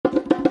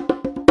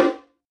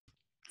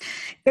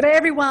Good day,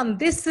 everyone.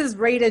 This is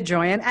Rita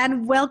Joyan,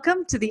 and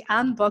welcome to the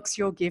Unbox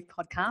Your Gift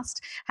podcast,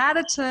 how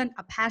to turn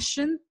a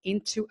passion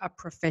into a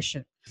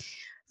profession.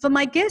 For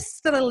my guests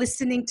that are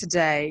listening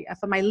today,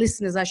 for my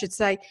listeners, I should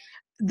say,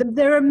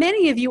 there are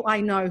many of you I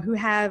know who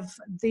have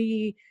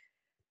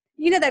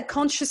that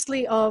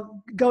consciously of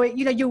going,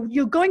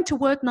 you're going to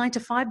work 9 to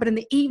 5, but in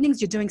the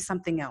evenings you're doing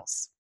something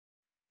else.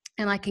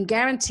 And I can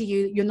guarantee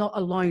you're not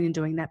alone in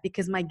doing that,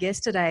 because my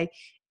guest today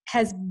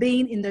has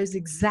been in those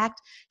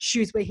exact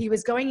shoes where he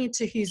was going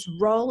into his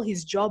role,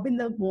 his job in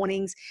the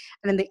mornings,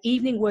 and in the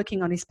evening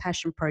working on his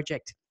passion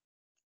project.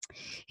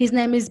 His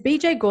name is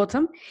BJ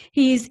Gautam.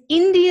 He is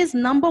India's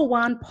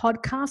 #1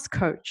 podcast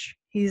coach.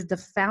 He's the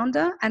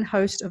founder and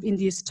host of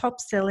India's top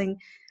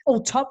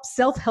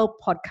self-help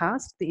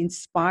podcast, The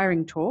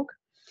Inspiring Talk.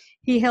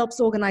 He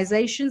helps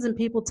organizations and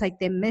people take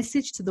their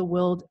message to the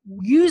world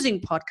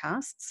using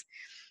podcasts.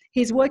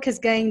 His work has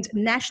gained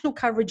national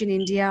coverage in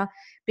India,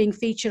 being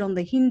featured on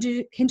the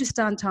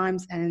Hindustan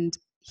Times and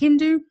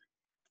Hindu.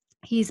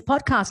 His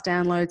podcast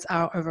downloads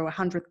are over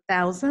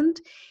 100,000.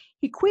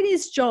 He quit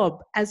his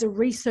job as a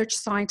research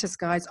scientist,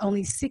 guys,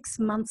 only 6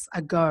 months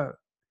ago.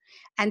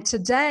 And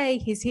today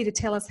he's here to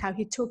tell us how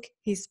he took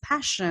his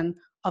passion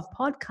of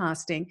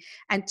podcasting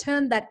and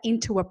turned that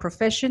into a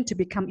profession to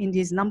become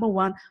India's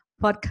 #1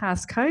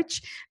 podcast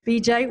coach.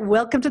 BJ,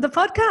 welcome to the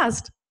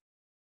podcast.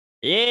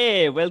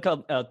 Yeah,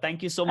 welcome.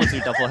 Thank you so much,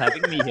 Rita, for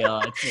having me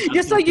here.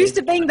 You're so used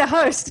to being the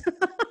host.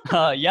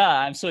 Yeah,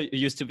 I'm so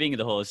used to being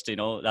the host,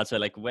 that's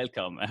why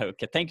welcome.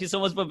 Okay, thank you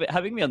so much for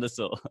having me on the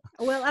show.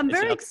 Well, I'm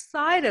very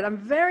excited. I'm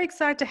very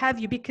excited to have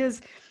you,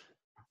 because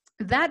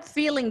that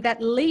feeling,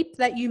 that leap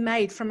that you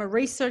made from a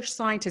research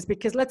scientist,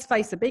 because let's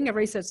face it, being a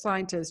research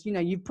scientist,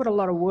 you've put a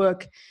lot of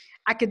work,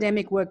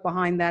 academic work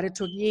behind that. It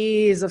took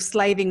years of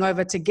slaving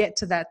over to get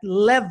to that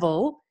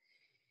level.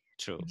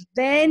 True.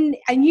 And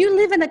you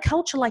live in a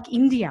culture like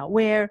India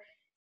where,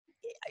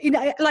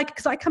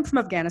 because I come from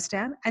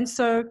Afghanistan. And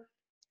so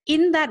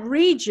in that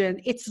region,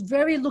 it's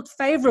very looked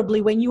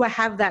favorably when you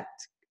have that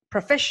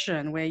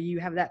profession, where you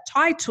have that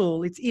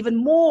title. It's even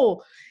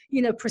more,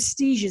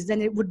 prestigious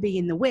than it would be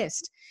in the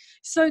West.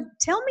 So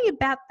tell me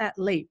about that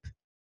leap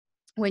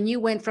when you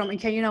went from,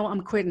 okay,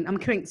 I'm quitting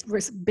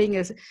being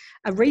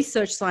a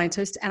research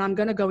scientist and I'm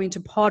going to go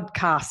into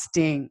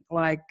podcasting.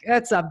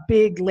 That's a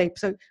big leap.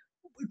 So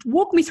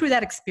walk me through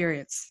that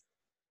experience.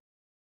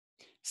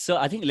 So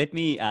I think let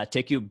me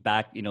take you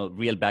back,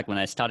 real back when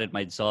I started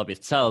my job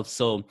itself.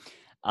 So,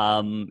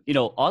 all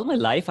my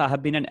life, I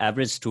have been an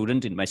average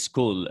student in my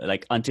school,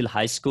 until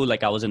high school,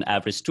 I was an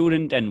average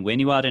student. And when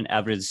you are an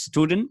average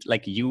student,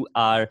 you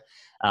are,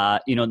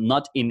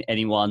 not in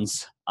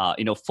anyone's,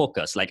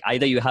 focus.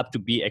 Either you have to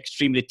be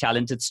extremely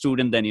talented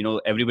student, then,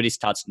 everybody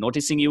starts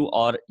noticing you,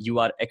 or you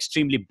are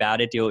extremely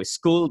bad at your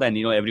school, then,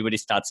 everybody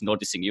starts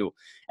noticing you.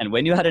 And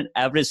when you are an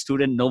average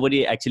student,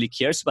 nobody actually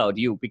cares about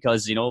you,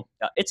 because,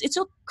 it's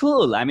so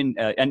cool. I mean,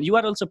 and you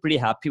are also pretty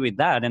happy with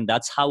that. And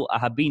that's how I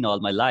have been all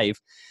my life.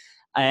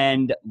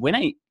 And when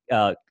I,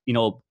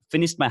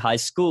 finished my high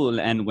school,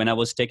 and when I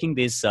was taking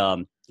this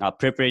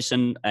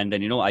preparation, and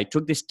then, I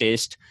took this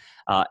test,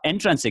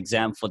 entrance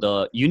exam for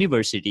the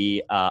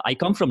university. I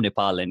come from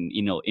Nepal, and,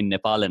 in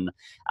Nepal, and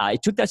I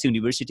took that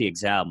university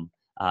exam,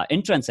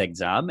 entrance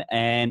exam,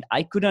 and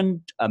I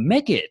couldn't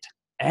make it.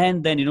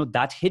 And then,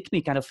 that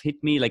kind of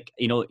hit me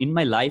in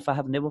my life, I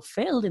have never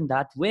failed in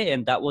that way.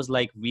 And that was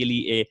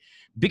really a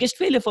biggest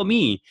failure for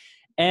me.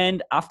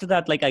 And after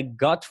that, I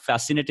got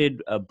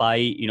fascinated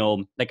by,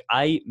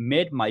 I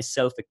made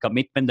myself a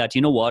commitment that,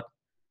 what,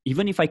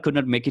 even if I could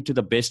not make it to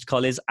the best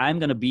college, I'm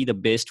going to be the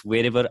best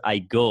wherever I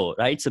go,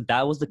 right? So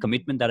that was the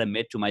commitment that I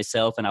made to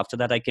myself. And after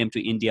that, I came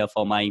to India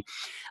for my,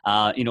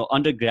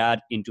 undergrad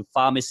into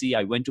pharmacy.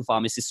 I went to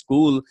pharmacy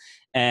school,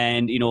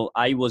 and,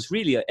 I was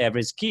really an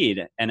average kid.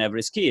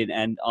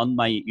 And on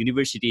my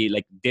university,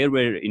 there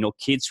were,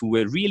 kids who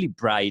were really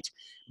bright.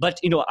 But,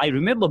 I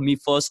remember me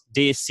first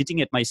day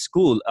sitting at my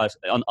school,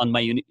 on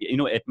my,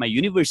 at my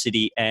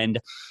university, and,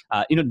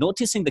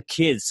 noticing the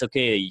kids.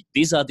 Okay,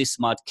 these are the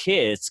smart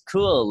kids.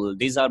 Cool.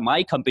 These are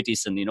my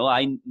competition.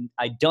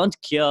 I don't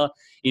care,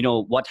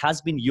 what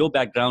has been your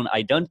background.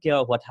 I don't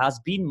care what has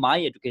been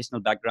my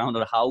educational background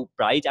or how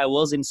bright I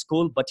was in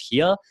school. But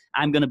here,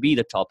 I'm going to be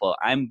the topper.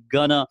 I'm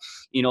going to,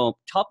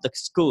 top the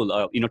school,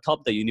 or,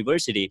 top the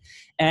university.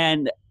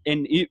 And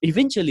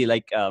eventually,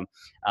 I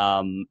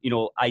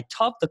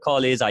topped the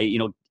college. I,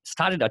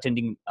 started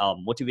attending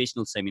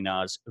motivational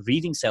seminars,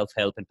 reading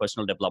self-help and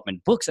personal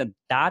development books. And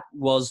that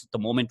was the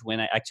moment when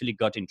I actually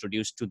got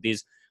introduced to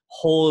this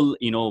whole,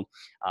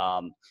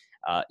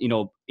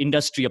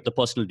 industry of the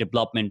personal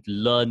development,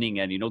 learning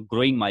and,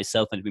 growing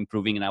myself and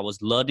improving. And I was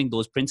learning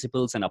those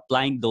principles and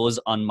applying those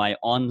on my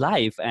own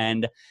life.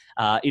 And,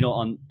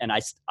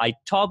 I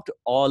topped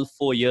all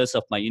 4 years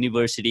of my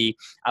university.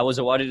 I was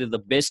awarded as the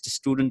best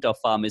student of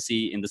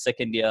pharmacy in the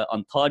second year.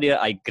 On third year,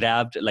 I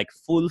grabbed like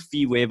full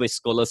fee waiver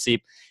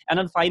scholarship. And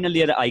on final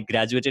year, I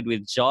graduated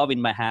with job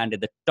in my hand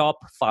at the top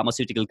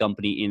pharmaceutical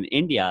company in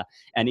India.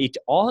 And it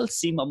all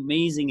seemed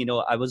amazing.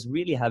 I was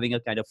really having a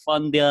kind of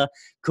fun there.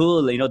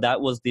 Cool.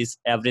 That was this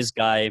average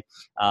guy,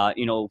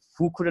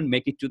 who couldn't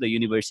make it to the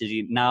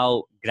university,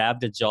 now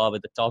grabbed a job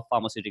at the top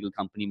pharmaceutical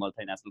company,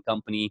 multinational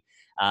company.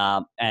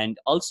 And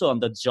also on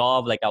the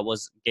job, like I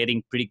was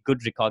getting pretty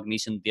good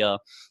recognition there.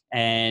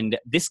 And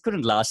this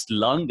couldn't last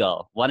longer.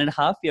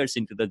 1.5 years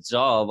into the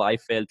job, I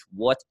felt,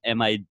 what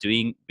am I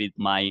doing with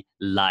my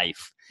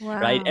life? Wow.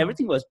 Right?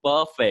 Everything was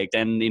perfect.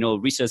 And,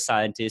 research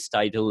scientist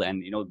title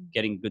and,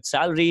 getting good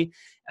salary.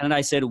 And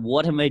I said,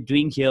 what am I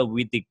doing here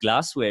with the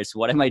glasswares?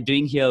 What am I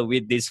doing here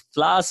with this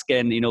flask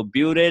and,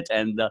 butyrate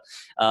and,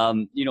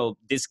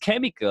 this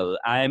chemical?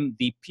 I'm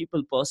the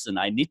people person.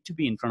 I need to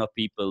be in front of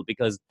people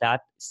because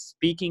that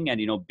speaking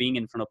and, being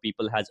in front of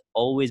people has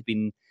always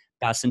been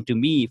passion to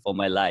me for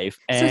my life.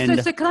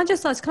 And so can I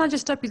just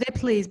stop you there,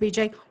 please,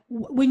 BJ?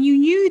 When you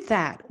knew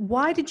that,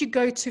 why did you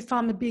go to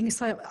pharma being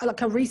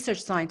like a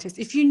research scientist?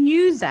 If you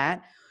knew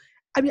that,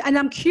 I mean, and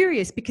I'm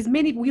curious because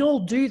we all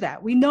do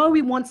that. We know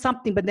we want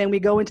something, but then we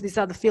go into this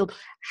other field.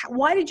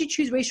 Why did you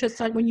choose research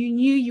science when you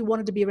knew you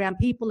wanted to be around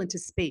people and to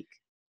speak?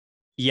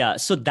 Yeah,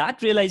 so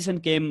that realization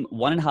came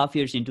 1.5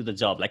 years into the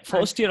job. Like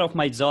first year of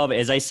my job,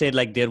 as I said,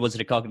 like there was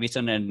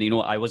recognition and,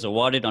 I was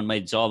awarded on my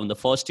job. In the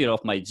first year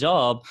of my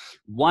job,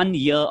 1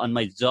 year on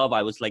my job,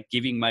 I was like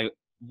giving my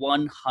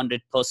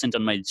 100%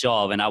 on my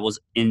job and I was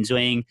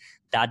enjoying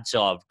that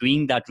job,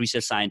 doing that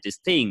research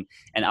scientist thing.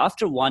 And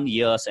after 1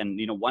 year and,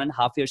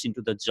 1.5 years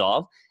into the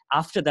job,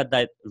 after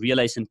that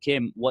realization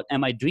came, what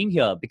am I doing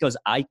here? Because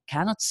I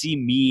cannot see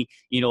me,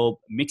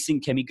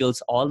 mixing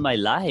chemicals all my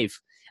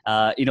life.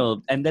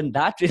 And then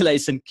that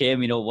realization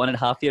came,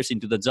 1.5 years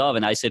into the job.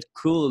 And I said,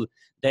 cool,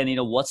 then,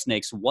 what's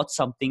next? What's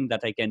something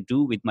that I can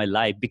do with my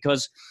life?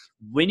 Because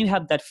when you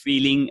have that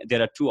feeling,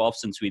 there are two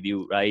options with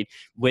you, right?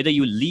 Whether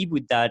you live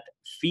with that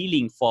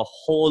feeling for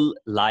whole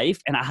life.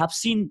 And I have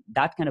seen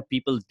that kind of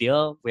people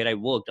there where I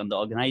worked on the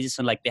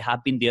organization, like they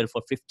have been there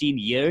for 15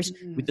 years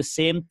with the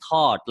same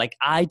thought. Like,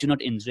 I do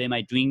not enjoy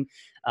my doing,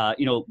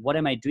 what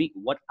am I doing,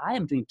 what I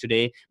am doing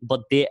today,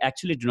 but they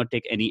actually do not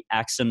take any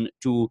action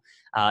to,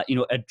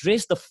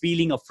 address the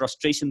feeling of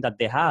frustration that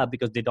they have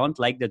because they don't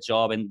like the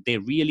job and they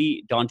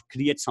really don't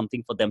create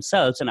something for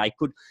themselves. And I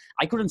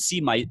couldn't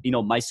see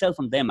myself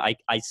on them.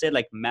 I said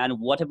like, man,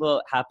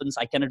 whatever happens,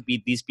 I cannot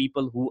be these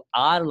people who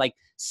are like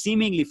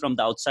seemingly from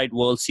the outside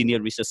world, senior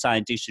research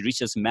scientist,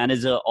 research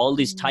manager, all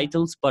these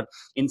titles, but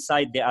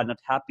inside they are not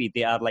happy.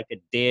 They are like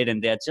a dead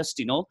and they're just,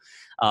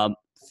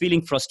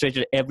 feeling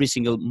frustrated every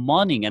single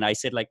morning. And I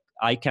said like,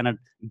 I cannot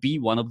be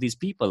one of these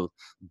people.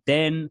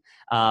 Then,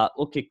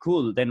 okay,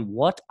 cool. Then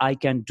what I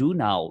can do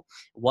now?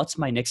 What's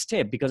my next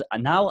step? Because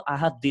now I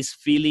have this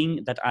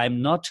feeling that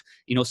I'm not,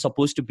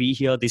 supposed to be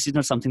here. This is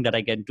not something that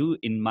I can do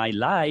in my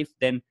life.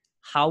 Then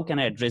how can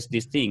I address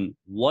this thing?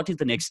 What is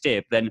the next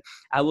step? Then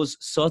I was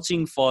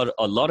searching for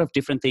a lot of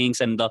different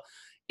things. And the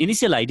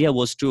initial idea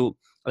was to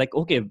like,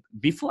 okay,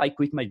 before I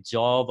quit my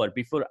job or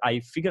before I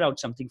figure out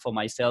something for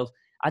myself,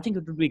 I think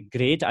it would be a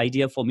great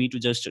idea for me to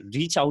just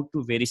reach out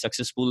to very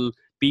successful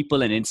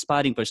people and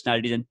inspiring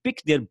personalities and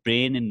pick their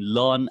brain and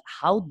learn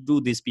how do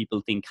these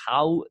people think,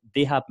 how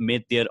they have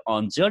made their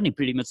own journey,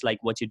 pretty much like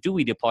what you do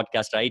with your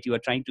podcast, right? You are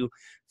trying to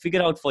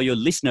figure out for your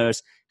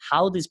listeners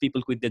how these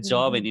people quit their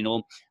job and,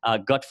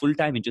 got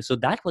full-time into. So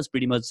that was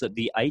pretty much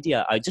the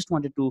idea. I just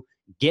wanted to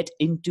get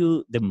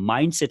into the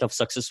mindset of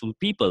successful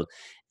people.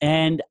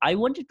 And I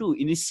wanted to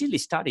initially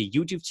start a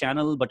YouTube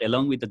channel, but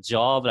along with the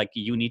job, like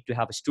you need to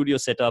have a studio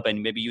set up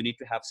and maybe you need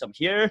to have some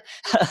hair.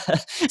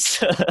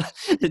 So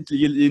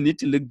you need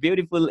to look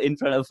beautiful in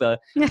front of a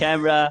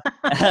camera.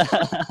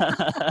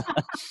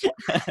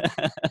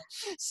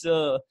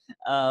 So,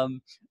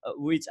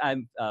 which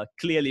I'm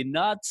clearly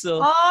not. So,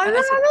 don't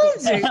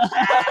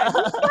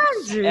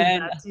do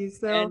that.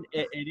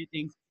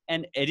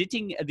 And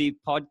editing the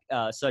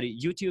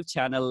YouTube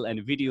channel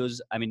and videos.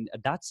 I mean,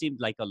 that seemed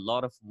like a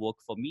lot of work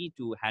for me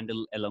to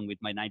handle along with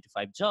my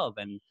 9-to-5 job.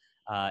 And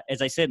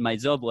as I said, my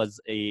job was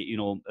a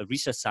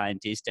research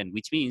scientist, and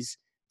which means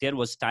there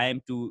was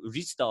time to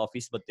reach the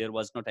office, but there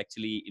was not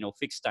actually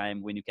fixed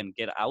time when you can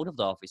get out of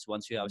the office.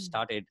 Once you have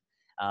started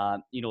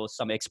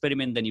some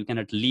experiment, then you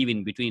cannot leave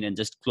in between and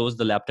just close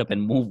the laptop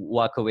and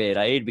walk away,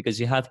 right? Because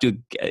you have to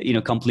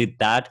complete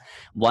that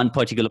one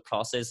particular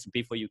process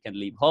before you can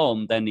leave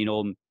home. Then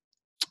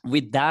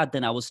with that,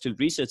 then I was still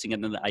researching,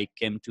 and then I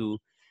came to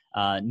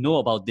know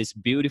about this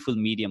beautiful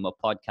medium of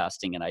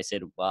podcasting. And I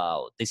said,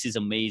 wow, this is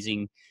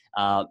amazing.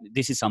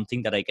 This is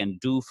something that I can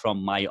do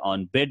from my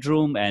own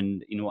bedroom,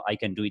 and I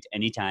can do it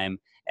anytime.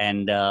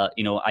 and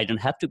I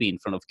don't have to be in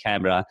front of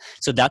camera.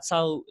 So that's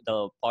how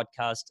the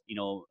podcast,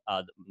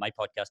 my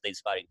podcast, The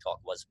Inspiring Talk,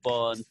 was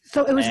born. So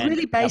it was And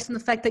really based on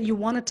the fact that you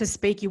wanted to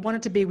speak, you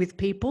wanted to be with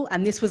people, and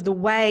this was the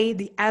way,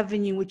 the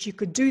avenue in which you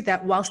could do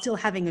that while still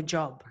having a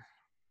job.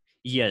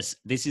 yes,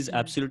 this is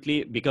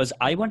absolutely because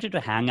I wanted to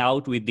hang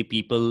out with the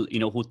people,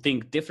 who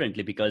think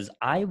differently, because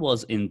I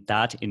was in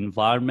that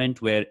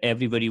environment where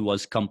everybody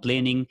was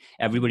complaining,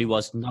 everybody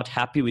was not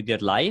happy with their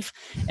life,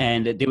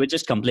 and they were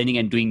just complaining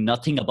and doing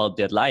nothing about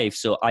their life.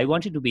 So I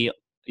wanted to be,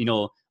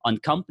 on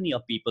company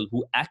of people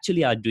who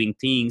actually are doing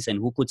things and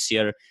who could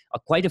share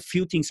quite a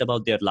few things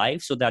about their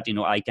life, so that,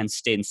 I can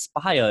stay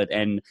inspired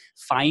and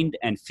find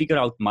and figure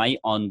out my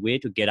own way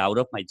to get out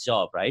of my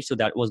job, right? So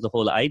that was the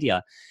whole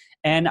idea.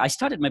 And I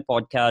started my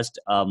podcast,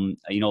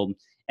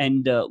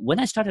 and when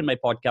I started my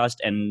podcast,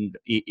 and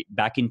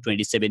back in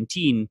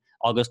 2017,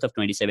 August of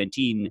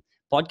 2017,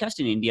 podcast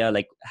in India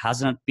like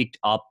has not picked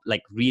up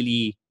like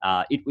really.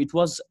 It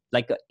was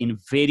like in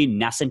very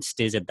nascent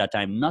stage at that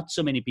time. Not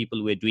so many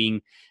people were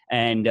doing,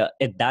 and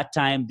at that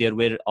time there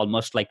were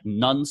almost like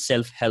non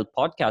self-help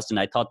podcasts, and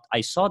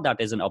I saw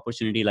that as an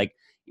opportunity.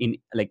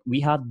 We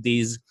have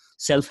these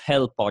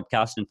self-help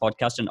podcasts and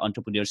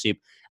entrepreneurship,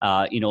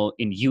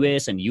 in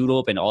US and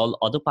Europe and all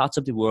other parts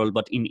of the world.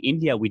 But in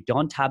India, we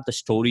don't have the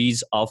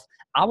stories of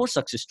our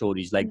success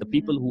stories, like the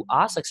people who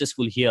are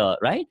successful here,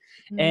 right?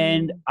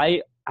 And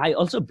I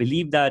also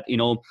believe that,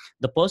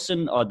 the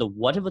person or the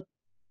whatever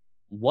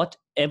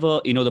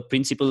the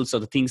principles or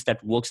the things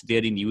that works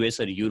there in US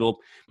or Europe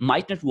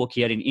might not work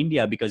here in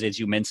India, because as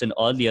you mentioned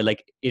earlier,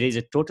 like it is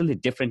a totally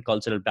different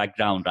cultural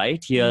background,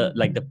 right? Here,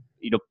 like the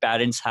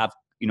parents have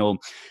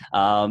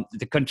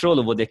the control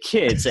over their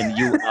kids, and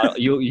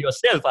you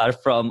yourself are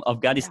from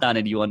Afghanistan,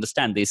 and you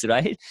understand this,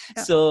 right?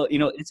 Yeah. So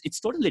it's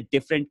totally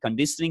different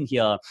conditioning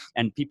here,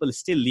 and people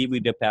still live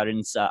with their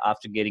parents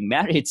after getting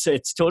married. So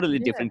it's totally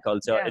different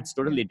culture. It's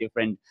totally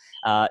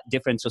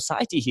different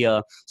society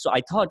here. So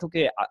I thought,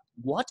 okay,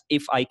 what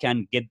if I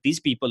can get these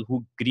people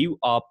who grew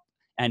up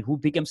and who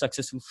became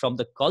successful from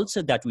the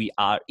culture that we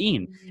are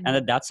in?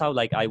 And that's how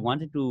like I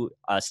wanted to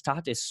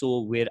start a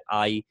show where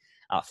I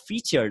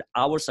featured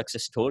our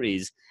success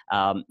stories,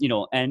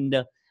 and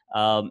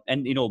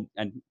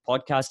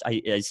podcast.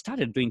 I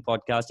started doing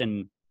podcast,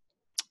 and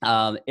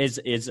I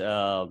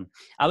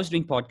was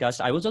doing podcast.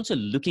 I was also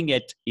looking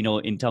at,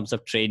 in terms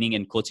of training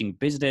and coaching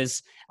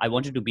business. I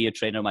wanted to be a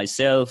trainer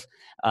myself,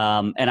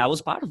 and I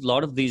was part of a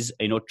lot of these,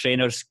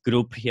 trainers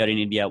group here in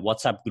India.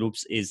 WhatsApp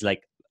groups is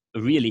like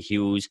really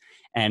huge,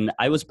 and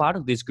I was part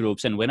of these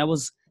groups. And when I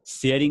was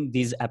sharing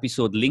these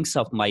episode links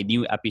of my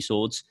new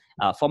episodes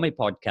for my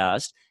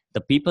podcast, the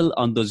people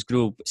on those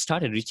group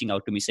started reaching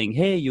out to me saying,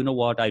 hey, you know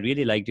what, I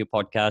really liked your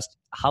podcast.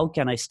 How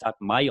can I start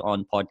my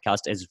own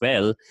podcast as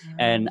well?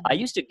 And I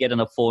used to get on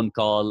a phone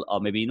call, or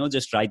maybe,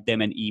 just write them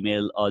an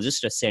email, or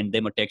just send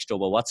them a text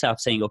over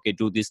WhatsApp saying, okay,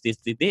 do this, this,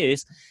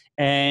 this.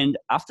 And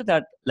after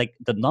that, like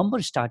the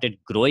numbers started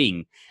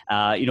growing.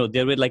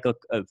 There were like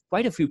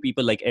quite a few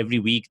people, like every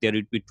week, there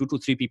would be 2 to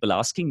 3 people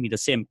asking me the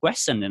same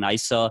question. And I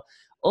saw,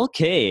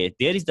 okay,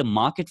 there is the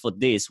market for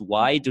this.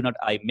 Why do not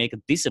I make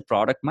this a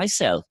product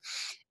myself?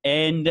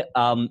 And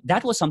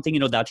that was something,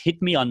 that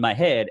hit me on my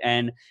head.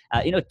 And,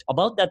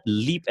 about that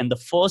leap and the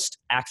first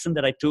action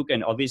that I took,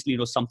 and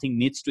obviously, something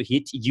needs to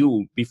hit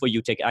you before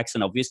you take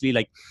action. Obviously,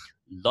 like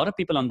a lot of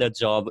people on their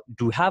job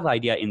do have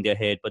idea in their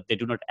head, but they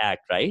do not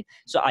act, right?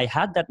 So I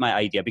had that my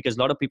idea, because a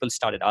lot of people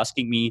started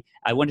asking me.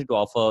 I wanted to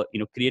offer,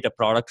 create a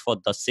product for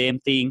the same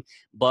thing,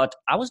 but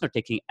I was not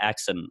taking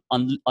action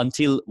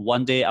until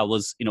one day I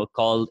was,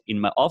 called in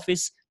my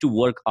office to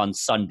work on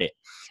Sunday,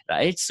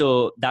 right?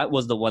 So that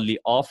was the only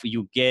off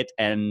you get.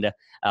 And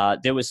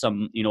there was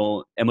some,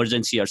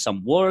 emergency or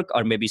some work,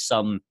 or maybe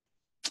some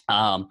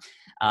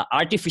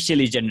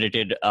artificially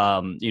generated,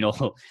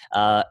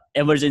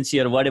 emergency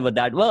or whatever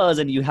that was,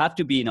 and you have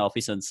to be in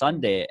office on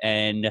Sunday.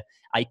 And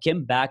I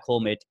came back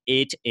home at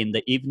 8 in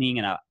the evening,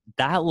 and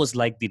that was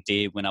like the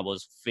day when I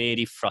was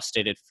very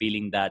frustrated,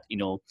 feeling that,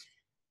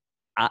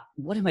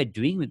 what am I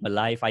doing with my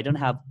life? I don't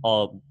have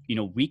a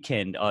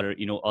weekend or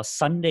a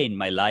Sunday in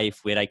my life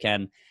where I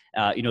can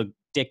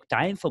take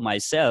time for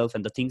myself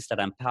and the things that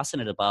I'm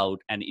passionate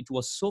about. And it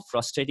was so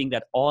frustrating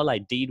that all I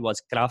did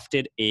was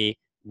crafted a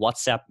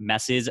WhatsApp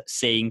message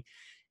saying,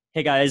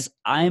 hey guys,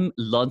 I'm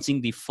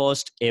launching the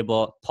first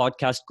ever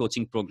podcast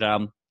coaching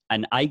program.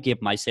 And I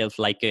gave myself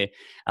like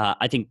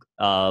I think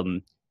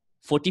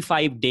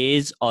 45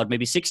 days or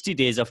maybe 60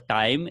 days of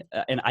time.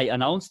 And I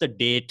announced the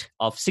date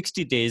of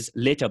 60 days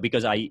later,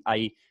 because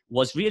I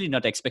was really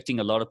not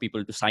expecting a lot of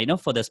people to sign up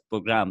for this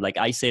program. Like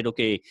I said,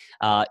 okay,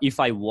 if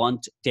I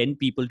want 10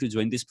 people to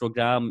join this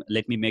program,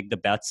 let me make the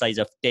batch size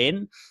of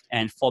 10.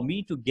 And for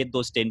me to get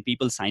those 10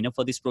 people sign up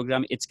for this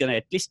program, it's going to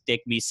at least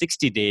take me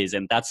 60 days.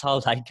 And that's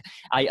how like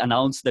I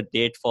announced the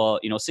date for,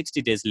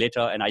 60 days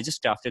later. And I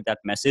just drafted that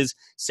message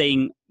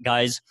saying,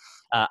 guys,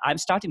 I'm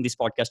starting this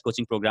podcast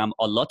coaching program.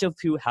 A lot of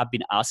you have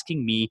been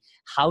asking me,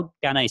 how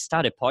can I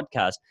start a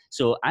podcast?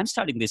 So I'm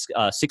starting this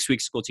 6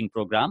 weeks coaching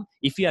program.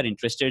 If you are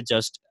interested,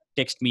 just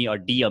text me or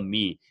DM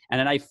me. And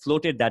then I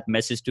floated that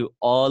message to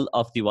all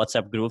of the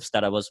WhatsApp groups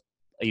that I was,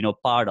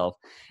 part of.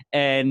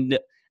 And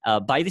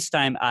by this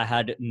time, I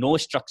had no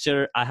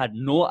structure. I had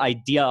no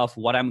idea of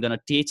what I'm going to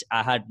teach.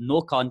 I had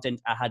no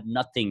content. I had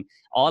nothing.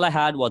 All I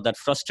had was that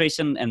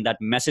frustration and that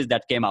message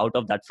that came out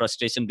of that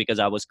frustration because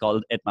I was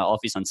called at my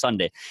office on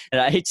Sunday.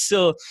 Right.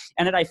 So,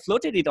 and then I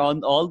floated it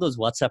on all those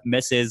WhatsApp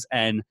messages,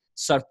 and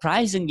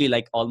surprisingly,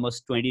 like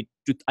almost 20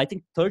 to I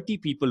think 30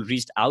 people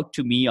reached out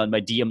to me on my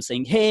DM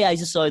saying, "Hey, I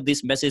just saw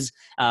this message.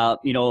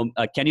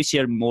 Can you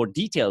share more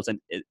details?" And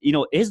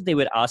as they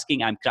were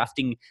asking, I'm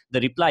crafting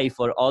the reply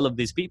for all of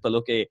these people.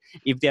 Okay,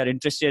 if they are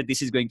interested,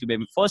 this is going to be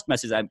my first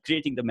message. I'm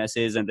creating the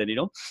message, and then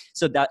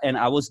so that, and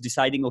I was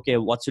deciding, okay,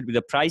 what should be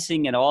the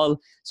pricing and all.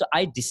 So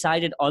I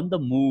decided on the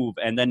move,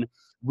 and then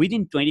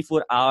within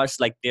 24 hours,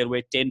 like there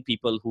were 10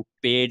 people who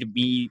paid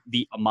me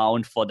the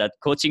amount for that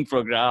coaching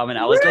program. And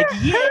I was like,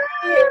 yeah,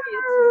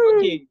 it's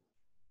working.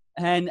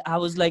 And I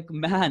was like,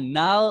 man,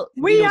 now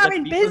we are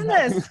in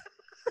business.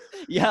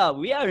 Yeah,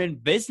 we are in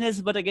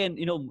business. But again,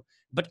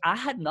 but I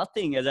had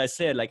nothing, as I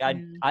said, like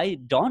I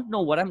don't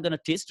know what I'm going to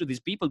teach to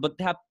these people, but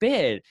they have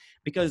paid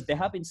because they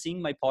have been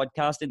seeing my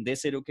podcast and they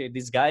said, okay,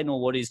 this guy know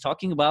what he's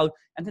talking about.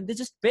 And then they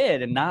just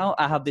paid. And now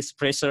I have this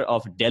pressure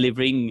of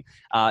delivering,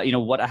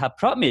 what I have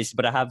promised,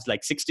 but I have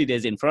like 60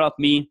 days in front of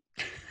me.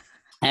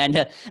 And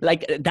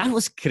that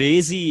was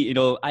crazy.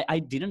 I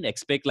didn't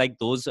expect like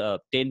those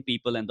 10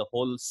 people and the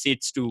whole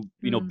seats to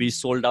be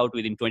sold out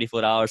within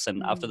 24 hours.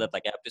 And after that,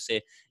 like I have to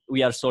say,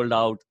 we are sold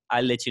out.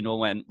 I'll let you know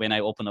when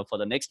I open up for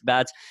the next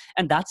batch.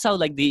 And that's how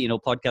like the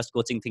podcast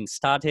coaching thing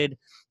started.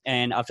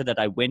 And after that,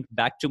 I went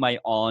back to my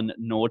own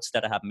notes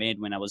that I have made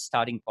when I was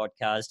starting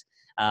podcast.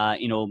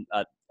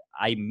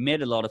 I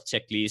made a lot of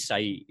checklists.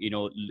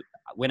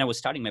 When I was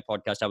starting my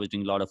podcast, I was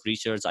doing a lot of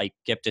research. I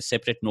kept a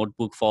separate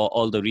notebook for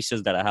all the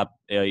research that I have,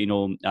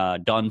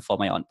 done for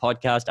my own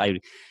podcast. I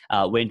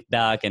went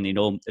back and,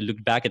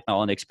 looked back at my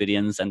own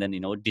experience, and then,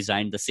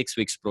 designed the 6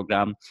 weeks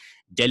program,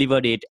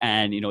 delivered it.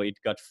 And, it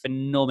got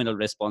phenomenal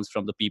response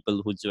from the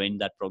people who joined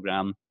that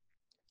program.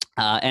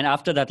 And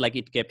after that, like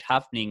it kept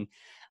happening.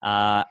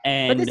 But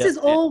this is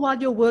all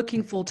while you're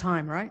working full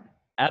time, right?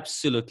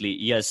 Absolutely.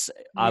 Yes.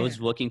 Yeah. I was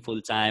working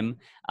full time.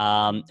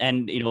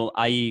 And,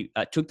 I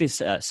took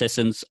these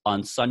sessions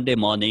on Sunday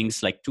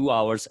mornings, like 2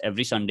 hours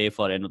every Sunday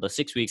for another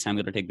 6 weeks. I'm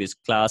going to take these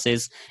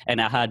classes. And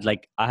I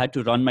had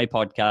to run my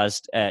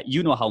podcast.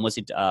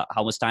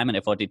 How much time and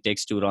effort it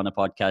takes to run a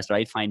podcast,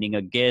 right? Finding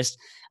a guest,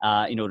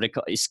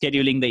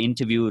 scheduling the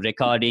interview,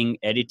 recording,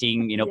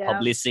 editing,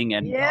 publishing,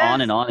 and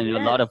on and on, and a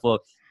lot of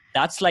work.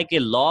 That's like a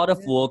lot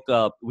of work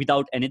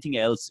without anything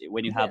else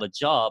when you have a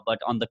job. But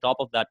on the top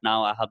of that,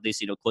 now I have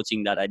this,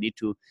 coaching that I need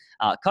to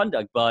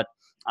conduct. But,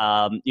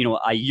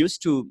 I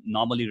used to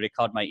normally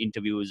record my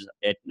interviews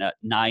at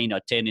 9 or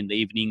 10 in the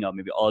evening, or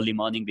maybe early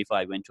morning before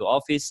I went to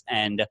office,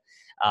 and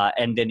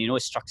then,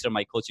 structure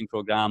my coaching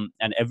program.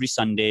 And every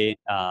Sunday,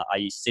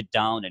 I sit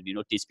down and,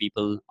 teach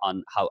people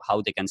on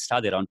how they can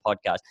start their own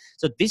podcast.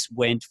 So this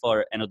went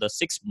for another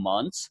 6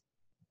 months.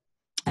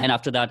 And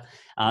after that,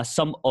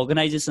 some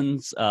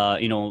organizations,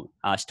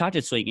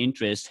 started showing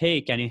interest.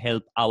 Hey, can you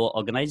help our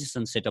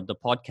organization set up the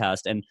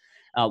podcast? And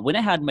when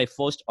I had my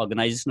first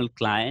organizational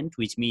client,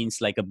 which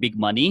means like a big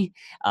money,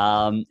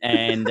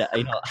 and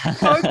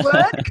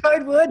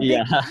code word,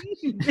 yeah,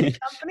 big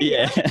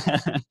company,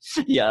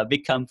 yeah,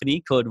 big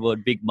company, code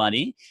word, big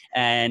money.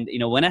 And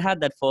when I had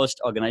that first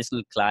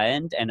organizational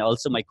client, and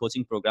also my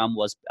coaching program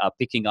was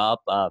picking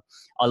up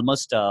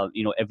almost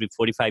every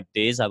 45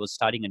 days, I was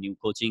starting a new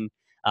coaching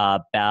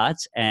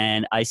batch.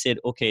 And I said,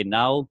 okay,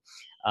 now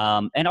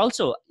and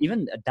also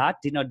even that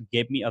did not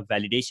give me a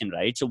validation,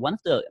 right? So one of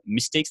the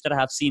mistakes that I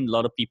have seen a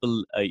lot of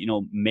people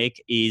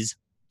make is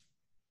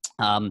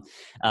when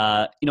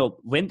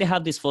they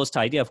have this first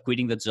idea of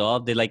quitting the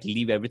job, they like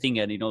leave everything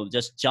and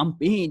just jump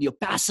in your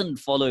passion,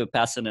 follow your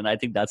passion. And I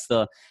think that's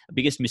the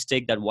biggest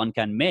mistake that one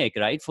can make,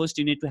 right? First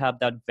you need to have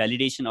that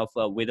validation of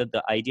whether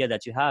the idea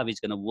that you have is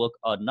going to work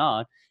or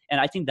not. And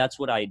I think that's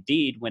what I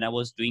did when I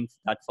was doing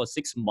that for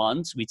 6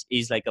 months, which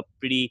is like a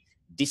pretty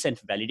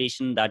decent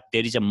validation that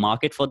there is a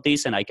market for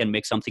this and I can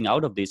make something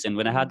out of this. And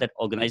when I had that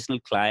organizational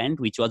client,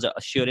 which was an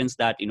assurance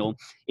that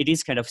it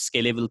is kind of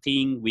scalable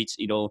thing, which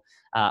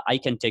I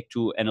can take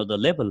to another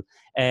level.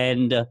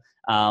 And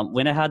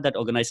when I had that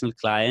organizational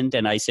client,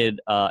 and I said,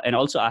 and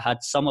also I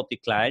had some of the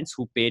clients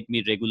who paid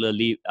me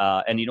regularly,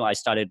 and I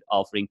started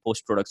offering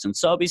post-production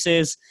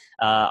services.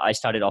 I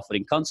started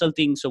offering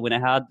consulting. So when I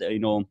had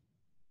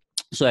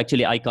so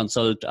actually, I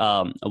consult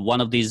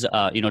one of these,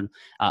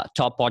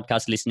 top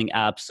podcast listening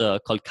apps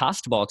called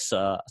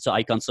Castbox. So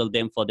I consult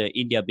them for their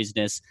India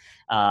business.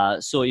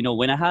 So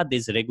when I had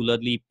these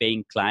regularly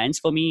paying clients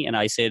for me, and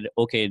I said,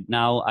 okay,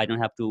 now I don't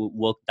have to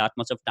work that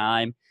much of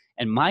time,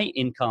 and my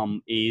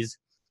income is,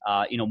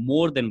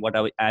 more than what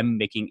I'm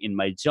making in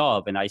my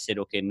job. And I said,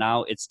 okay,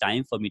 now it's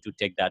time for me to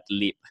take that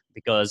leap,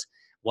 because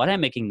what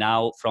I'm making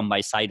now from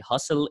my side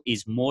hustle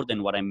is more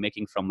than what I'm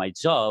making from my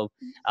job.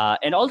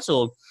 And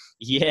also,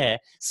 yeah,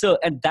 so,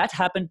 and that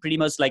happened pretty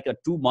much like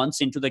 2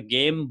 months into the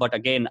game. But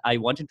again, I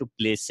wanted to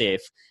play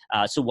safe.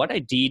 So what I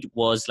did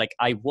was like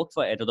I worked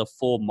for another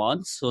 4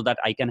 months so that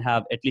I can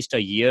have at least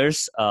a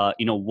year's,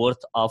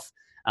 worth of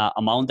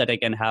amount that I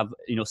can have,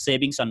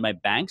 savings on my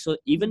bank. So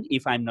even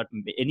if I'm not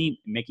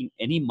making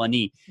any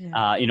money,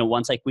 Yeah.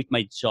 once I quit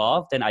my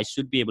job, then I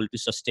should be able to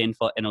sustain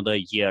for another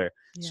year.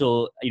 Yeah.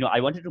 So, I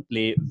wanted to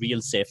play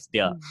real safe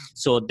there. Mm.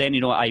 So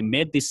then, I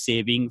made this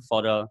saving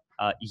for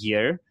a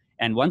year.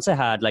 And once I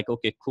had like,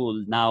 okay,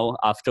 cool. Now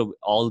after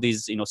all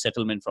these,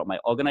 settlement from my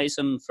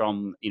organization,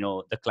 from,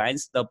 the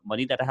clients, the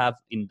money that I have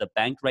in the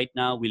bank right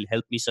now will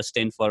help me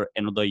sustain for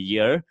another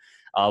year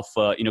of,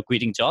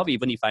 quitting job,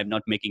 even if I'm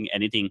not making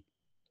anything.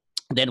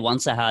 Then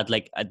once I had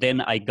like,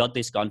 then I got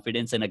this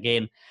confidence. And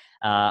again,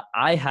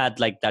 I had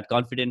like that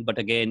confidence, but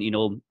again,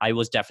 I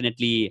was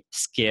definitely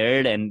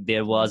scared, and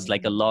there was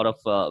like a lot of,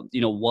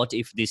 what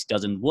if this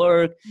doesn't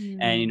work?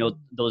 And,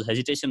 those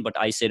hesitation, but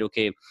I said,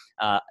 okay,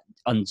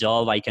 on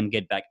job, I can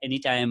get back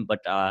anytime, but,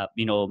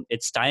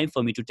 it's time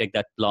for me to take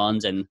that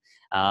plunge and,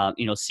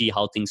 see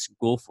how things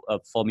go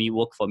for me,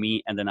 work for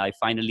me. And then I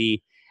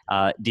finally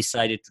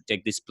decided to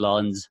take this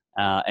plunge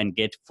and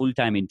get full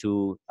time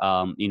into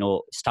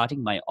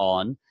starting my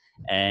own.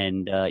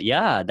 And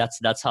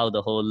that's how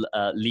the whole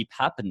leap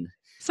happened.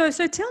 So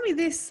tell me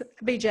this,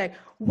 BJ.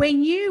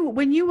 When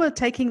you were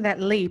taking that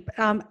leap,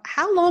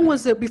 how long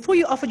was it before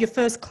you offered your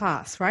first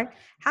class? Right?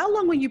 How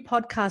long were you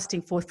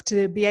podcasting for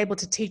to be able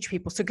to teach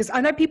people? So, because I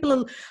know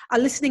people are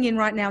listening in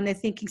right now and they're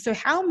thinking, so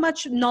how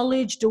much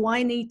knowledge do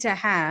I need to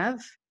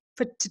have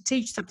to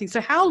teach something? So,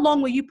 how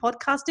long were you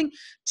podcasting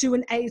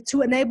to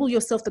enable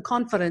yourself the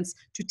confidence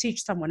to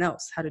teach someone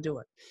else how to do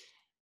it?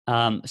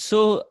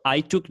 So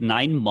I took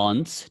 9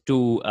 months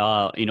to,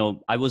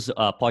 I was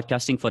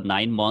podcasting for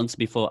 9 months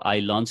before I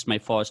launched my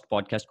first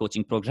podcast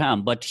coaching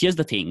program. But here's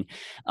the thing,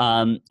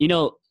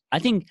 I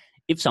think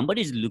if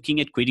somebody is looking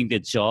at quitting their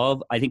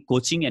job, I think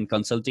coaching and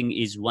consulting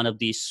is one of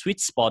the sweet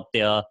spot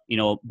there,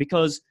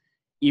 because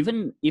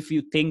even if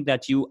you think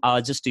that you are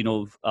just,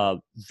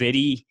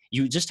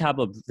 you just have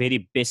a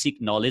very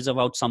basic knowledge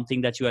about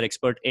something that you are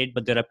expert at,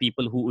 but there are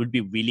people who would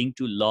be willing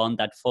to learn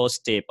that first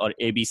step or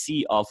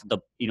ABC of the,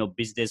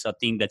 business or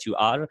thing that you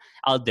are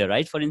out there,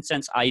 right? For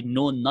instance, I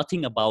know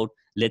nothing about,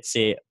 let's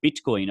say,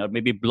 Bitcoin or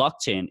maybe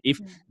blockchain. If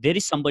there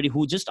is somebody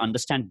who just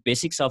understand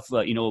basics of,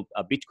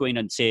 a Bitcoin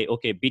and say,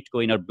 okay,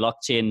 Bitcoin or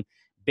blockchain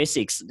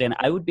basics, then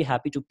I would be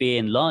happy to pay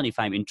and learn if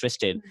I'm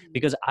interested,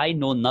 because I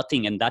know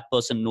nothing and that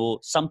person know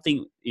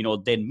something,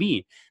 than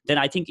me. Then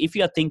I think if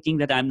you are thinking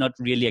that I'm not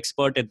really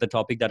expert at the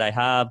topic that I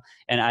have,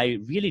 and I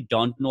really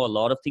don't know a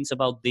lot of things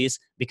about this,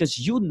 because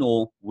you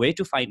know where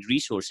to find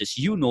resources,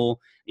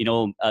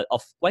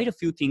 of quite a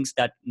few things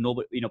that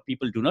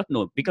people do not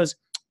know. Because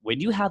when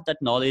you have that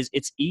knowledge,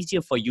 it's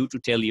easier for you to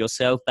tell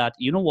yourself that,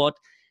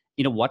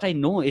 what I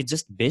know is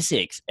just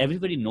basics.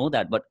 Everybody know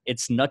that, but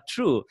it's not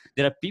true.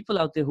 There are people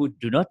out there who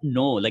do not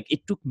know. Like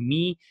it took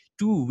me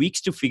 2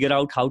 weeks to figure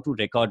out how to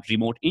record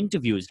remote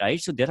interviews,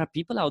 right? So there are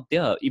people out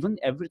there, even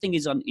everything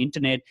is on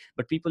internet,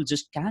 but people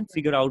just can't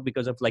figure out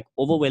because of like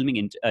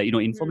overwhelming,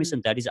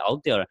 information that is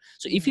out there.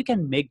 So if you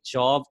can make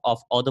job of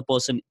other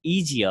person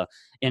easier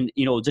and,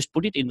 just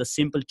put it in the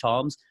simple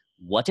terms,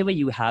 whatever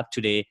you have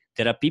today,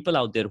 there are people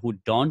out there who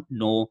don't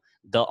know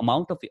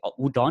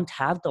who don't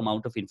have the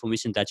amount of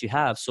information that you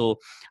have. So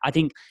I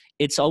think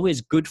it's always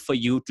good for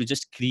you to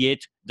just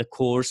create the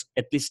course,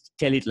 at least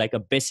tell it like a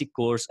basic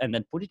course, and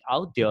then put it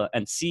out there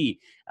and see,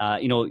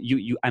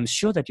 I'm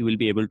sure that you will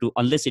be able to,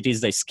 unless it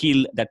is the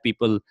skill that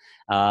people,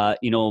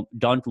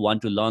 don't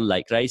want to learn,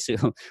 like, right? So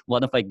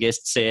one of my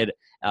guests said,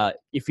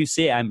 if you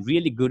say I'm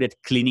really good at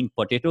cleaning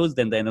potatoes,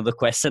 then another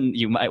question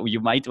you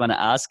might want to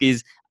ask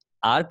is,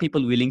 are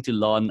people willing to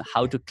learn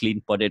how to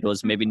clean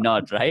potatoes? Maybe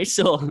not, right?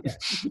 So even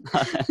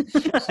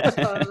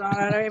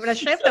a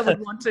chef that would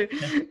want to.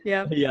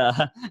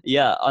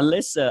 Yeah.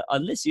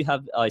 Unless you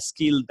have a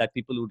skill that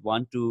people would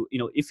want to,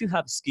 if you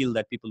have skill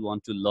that people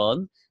want to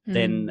learn,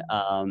 then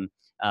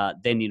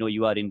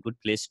you are in good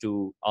place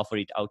to offer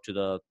it out to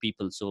the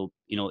people. So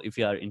if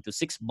you are into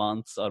 6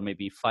 months or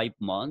maybe 5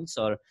 months,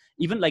 or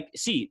even like,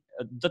 see,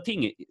 the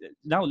thing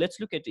now, let's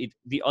look at it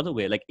the other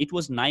way. Like it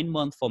was 9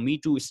 months for me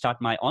to start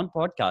my own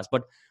podcast,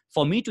 but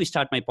for me to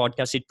start my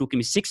podcast, it took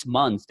me 6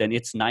 months. Then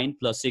it's 9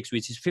 plus 6,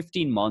 which is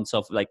 15 months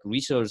of like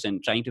research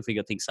and trying to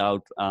figure things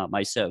out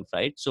myself,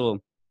 right? So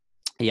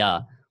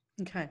yeah.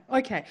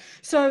 Okay.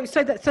 So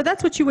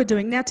that's what you were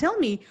doing. Now tell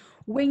me,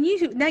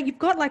 now you've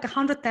got like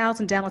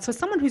 100,000 downloads. So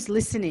someone who's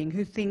listening,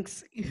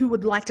 who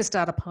would like to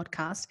start a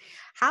podcast,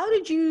 how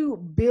did you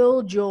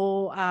build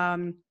your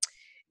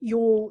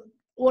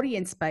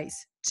audience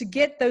base to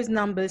get those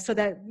numbers, so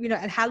that,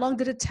 and how long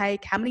did it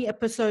take? How many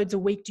episodes a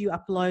week do you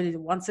upload?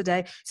 Once a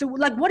day? So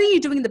like, what are you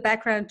doing in the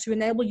background to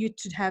enable you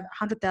to have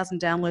 100,000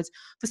 downloads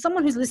for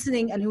someone who's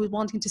listening and who is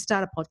wanting to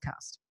start a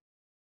podcast?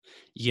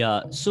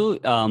 Yeah. So,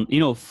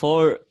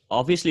 for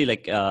obviously,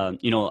 like,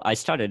 I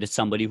started as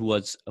somebody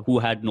who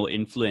had no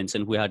influence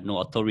and who had no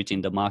authority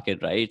in the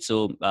market, right?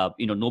 So,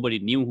 nobody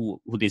knew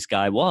who this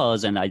guy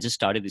was, and I just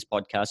started this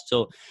podcast.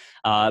 So,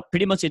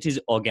 pretty much it is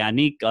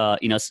organic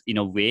in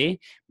a way,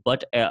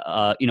 but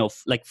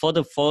like for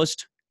the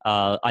first.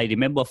 I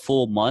remember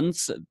 4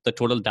 months. The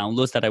total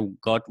downloads that I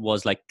got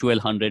was like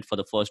 1,200 for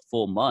the first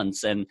 4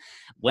 months, and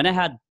when I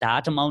had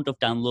that amount of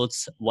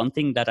downloads, one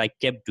thing that I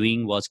kept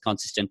doing was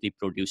consistently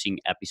producing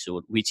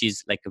episode, which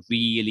is like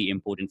really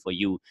important for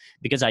you,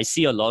 because I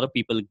see a lot of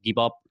people give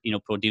up,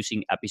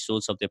 producing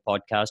episodes of their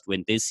podcast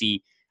when they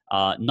see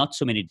not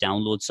so many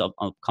downloads of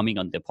coming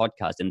on their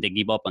podcast, and they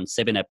give up on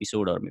 7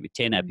 episodes or maybe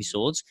 10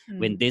 episodes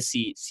when they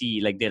see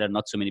like there are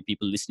not so many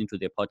people listening to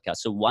their podcast.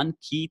 So one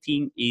key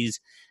thing is,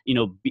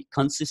 be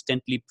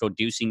consistently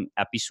producing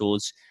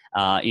episodes.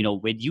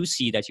 When you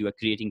see that you are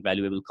creating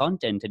valuable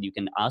content, and you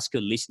can ask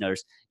your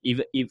listeners, if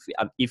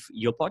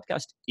your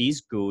podcast is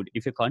good,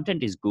 if your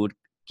content is good,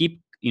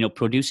 keep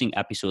producing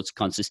episodes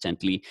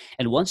consistently.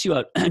 And once you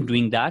are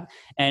doing that,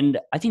 and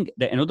I think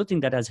another thing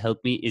that has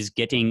helped me is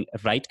getting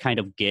right kind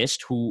of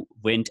guest who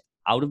went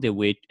out of their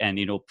way and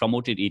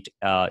promoted it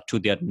to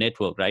their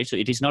network, right? So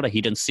it is not a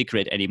hidden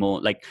secret anymore.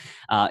 Like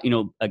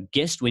a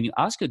guest, when you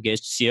ask a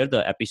guest share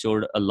the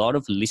episode, a lot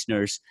of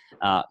listeners,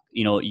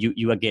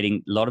 you are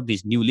getting a lot of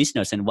these new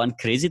listeners. And one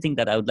crazy thing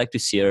that I would like to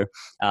share,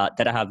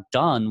 that I have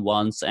done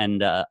once,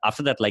 and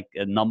after that, like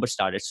a number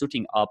started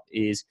shooting up,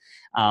 is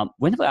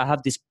whenever I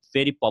have this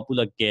very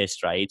popular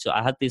guest, right? So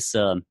I had this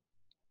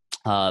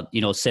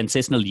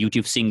sensational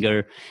YouTube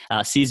singer.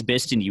 She's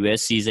based in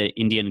US. She's an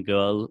Indian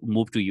girl,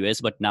 moved to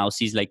US, but now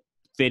she's like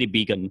very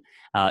big on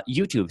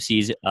YouTube.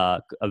 She's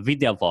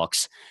Vidya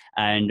Vox.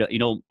 And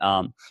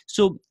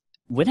so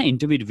when I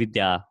interviewed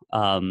Vidya,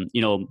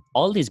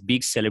 all these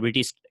big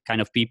celebrities kind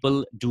of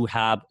people do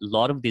have a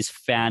lot of these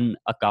fan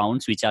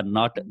accounts, which are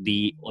not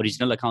the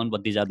original account,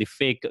 but these are the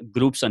fake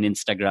groups on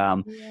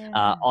Instagram,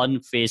 on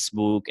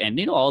Facebook, and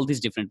all these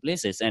different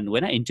places. And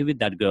when I interviewed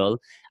that girl,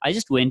 I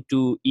just went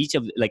to each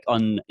of, like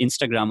on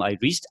Instagram, I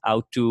reached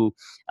out to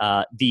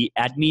the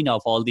admin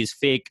of all these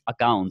fake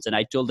accounts, and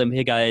I told them,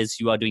 hey guys,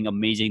 you are doing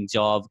amazing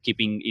job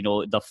keeping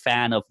the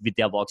fan of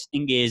Vidya Vox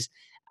engaged.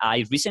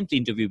 I recently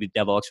interviewed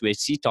Vidya Vox where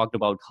she talked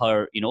about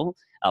her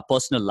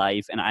personal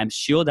life, and I'm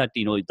sure that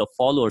the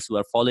followers who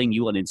are following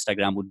you on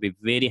Instagram would be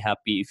very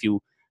happy if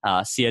you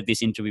share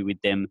this interview with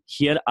them.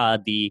 Here are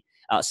the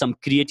some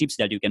creatives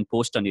that you can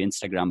post on your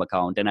Instagram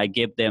account. And I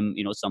gave them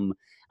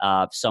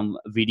some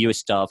video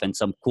stuff and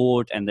some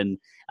quote, and then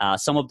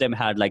some of them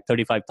had like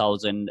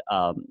 35,000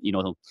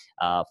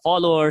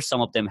 followers,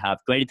 some of them have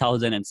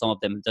 20,000, and some of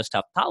them just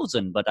have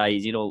 1,000. But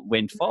I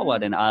went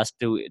forward and asked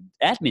to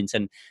admins,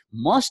 and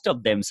most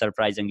of them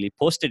surprisingly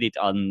posted it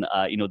on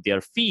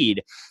their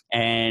feed.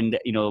 And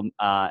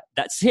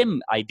that's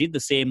him. I did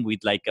the same with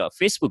like a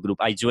Facebook group.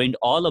 I joined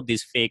all of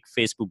these fake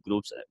Facebook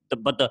groups,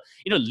 but the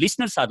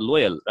listeners are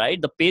loyal, right?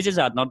 The pages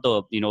are not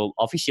the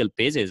official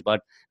pages, but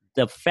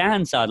the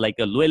fans are like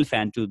a loyal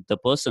fan to the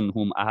person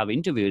whom I have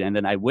interviewed. And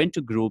then I went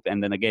to group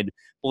and then again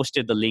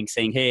posted the link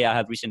saying, hey, I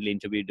have recently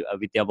interviewed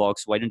Vidya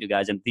Vox. Why don't you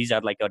guys? And these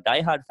are like a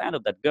diehard fan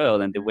of that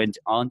girl. And they went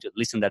on to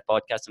listen to that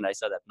podcast, and I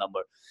saw that number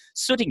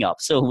shooting up.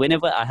 So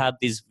whenever I have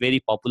this very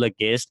popular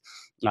guest,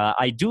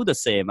 I do the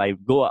same. I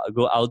go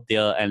out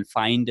there and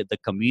find the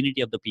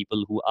community of the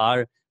people who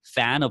are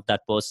fan of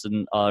that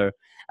person, or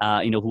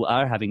who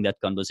are having that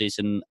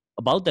conversation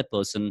about that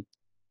person,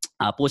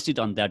 post it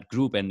on that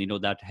group, and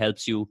that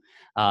helps you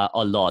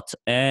a lot.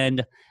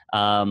 And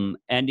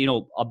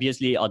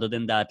obviously, other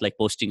than that, like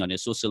posting on your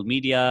social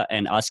media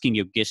and asking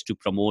your guests to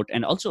promote.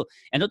 And also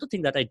another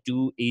thing that I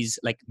do is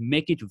like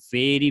make it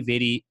very,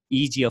 very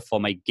easier for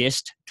my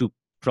guest to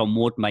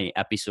promote my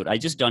episode. I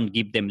just don't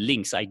give them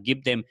links. I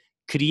give them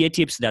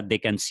creatives that they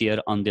can share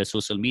on their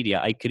social media.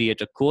 I create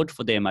a code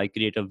for them. I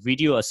create a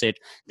video asset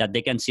that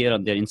they can share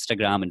on their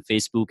Instagram and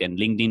Facebook and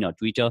LinkedIn or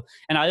Twitter.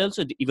 And I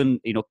also even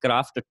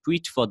craft a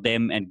tweet for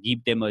them and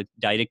give them a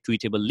direct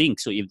tweetable link.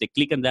 So if they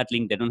click on that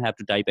link, they don't have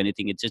to type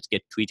anything. It just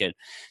get tweeted.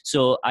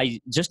 So I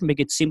just make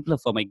it simpler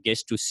for my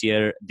guests to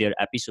share their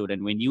episode.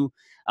 And when you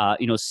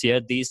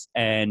share this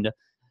and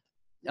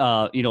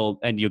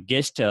and your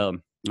guest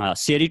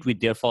share it with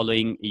their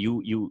following,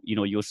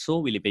 your show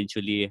will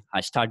eventually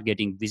start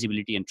getting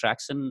visibility and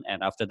traction.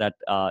 And after that,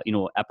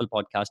 Apple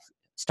Podcast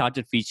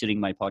started featuring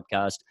my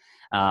podcast,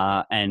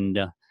 and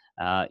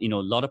a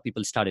lot of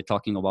people started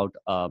talking about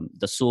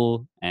the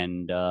show,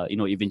 and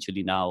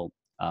eventually now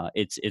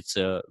it's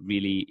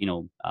really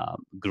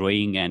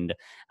growing, and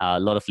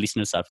a lot of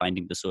listeners are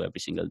finding the show every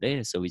single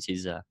day, so which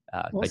is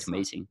quite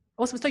amazing.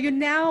 Awesome. So you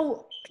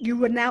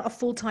are now a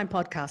full-time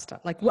podcaster.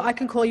 Like, well, I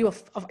can call you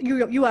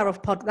you are a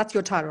pod. That's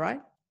your title,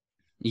 right?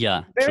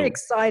 Yeah. Very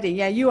exciting.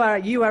 Yeah, you are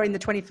in the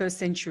 21st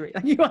century.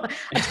 You are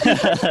a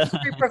 21st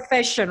century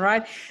profession,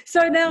 right?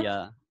 So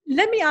now,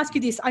 let me ask you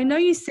this. I know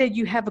you said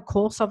you have a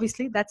course.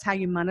 Obviously, that's how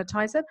you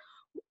monetize it.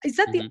 Is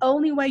that the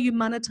only way you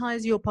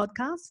monetize your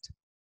podcast?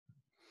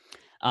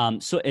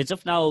 So as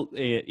of now,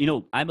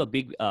 I'm a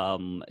big,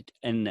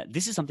 and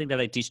this is something that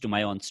I teach to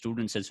my own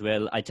students as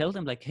well. I tell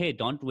them like, hey,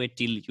 don't wait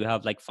till you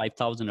have like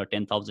 5,000 or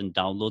 10,000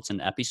 downloads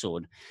an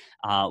episode.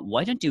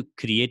 Why don't you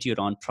create your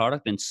own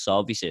product and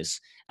services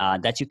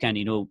that you can,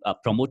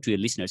 promote to your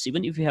listeners?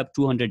 Even if you have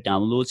 200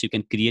 downloads, you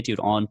can create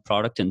your own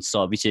product and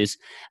services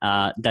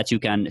that you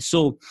can.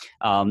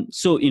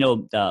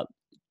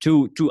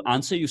 To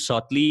answer you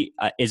shortly,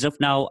 as of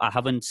now, I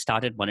haven't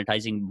started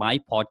monetizing my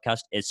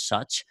podcast as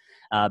such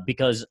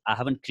because I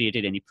haven't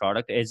created any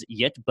product as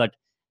yet. But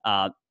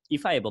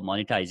if I ever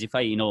monetize, if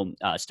I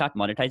start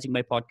monetizing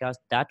my podcast,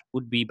 that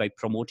would be by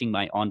promoting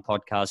my own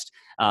podcast.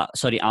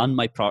 On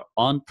my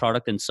own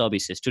product and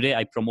services. Today,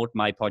 I promote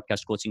my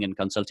podcast coaching and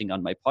consulting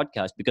on my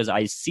podcast because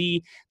I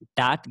see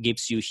that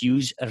gives you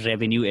huge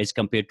revenue as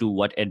compared to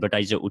what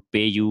advertiser would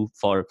pay you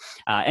for.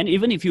 And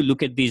even if you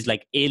look at these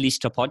like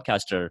A-lister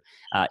podcaster,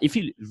 if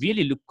you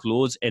really look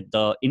close at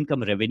the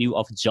income revenue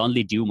of John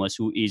Lee Dumas,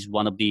 who is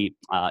one of the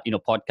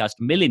podcast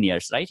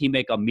millionaires, right? He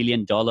make $1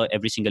 million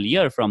every single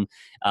year from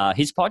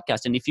his podcast.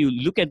 And if you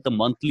look at the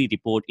monthly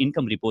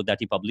income report that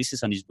he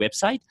publishes on his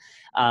website,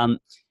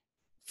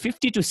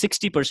 50 to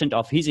 60%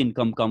 of his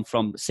income come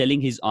from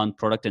selling his own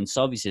product and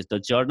services, the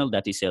journal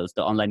that he sells,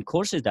 the online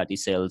courses that he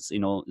sells,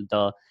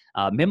 the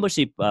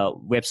membership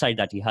website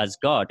that he has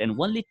got. And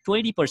only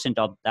 20%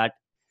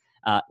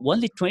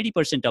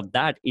 of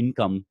that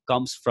income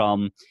comes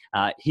from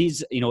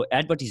his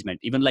advertisement.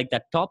 Even like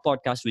that top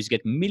podcast which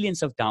get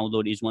millions of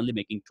download is only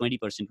making 20%,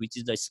 which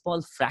is a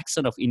small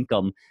fraction of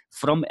income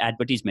from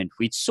advertisement,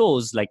 which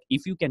shows like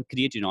if you can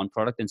create your own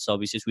product and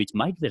services which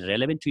might be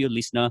relevant to your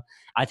listener,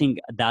 I think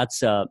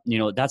that's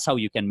that's how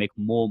you can make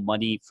more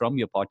money from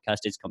your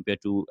podcast as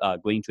compared to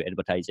going to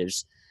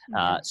advertisers.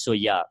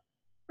 Yeah.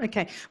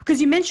 Okay,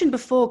 because you mentioned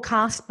before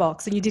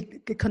Castbox and you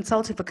did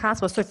consulting for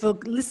Castbox. So for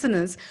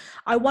listeners,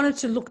 I wanted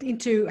to look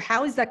into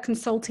how is that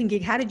consulting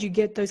gig? How did you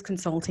get those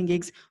consulting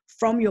gigs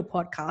from your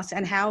podcast?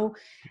 And how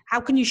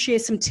can you share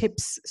some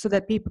tips so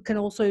that people can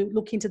also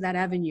look into that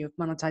avenue of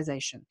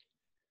monetization?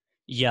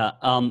 Yeah.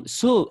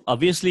 So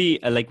obviously,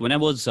 like when I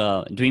was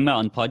doing my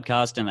own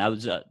podcast and I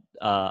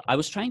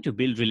was trying to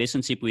build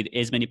relationship with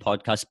as many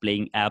podcast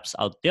playing apps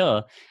out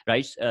there,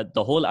 right?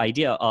 The whole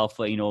idea of,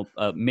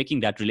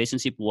 making that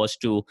relationship was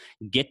to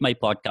get my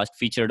podcast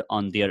featured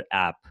on their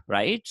app,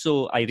 right?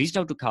 So I reached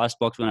out to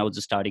Castbox when I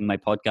was starting my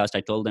podcast.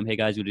 I told them, hey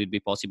guys, would it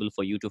be possible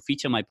for you to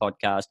feature my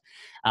podcast?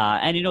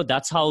 And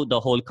that's how the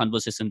whole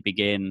conversation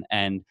began.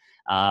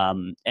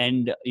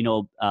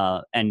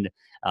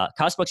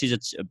 Castbox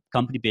is a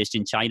company based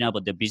in China,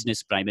 but the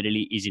business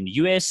primarily is in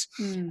US.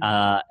 And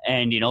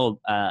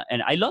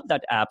I love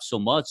that app so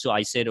much. So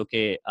I said,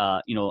 okay,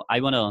 I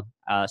want to.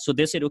 So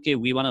they said, okay,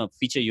 we want to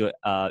feature your,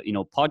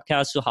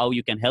 podcast. So how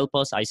you can help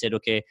us? I said,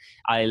 okay,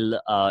 I'll,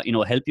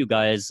 help you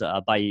guys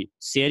by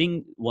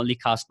sharing only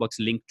Castbox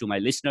link to my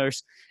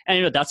listeners.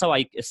 And, that's how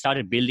I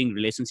started building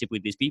relationship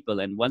with these people.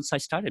 And once I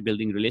started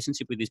building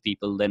relationship with these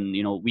people, then,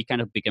 we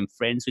kind of became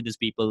friends with these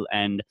people.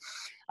 And,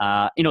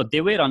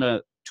 they were on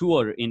a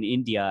tour in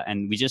India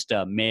and we just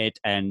met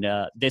and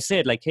they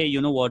said like, hey, you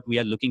know what, we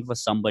are looking for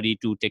somebody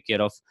to take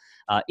care of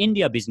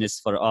India business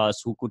for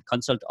us who could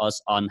consult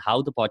us on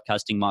how the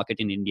podcasting market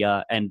in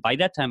India. And by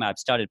that time I've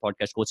started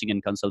podcast coaching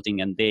and consulting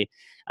and they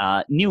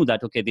knew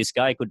that, okay, this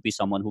guy could be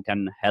someone who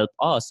can help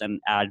us and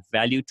add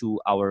value to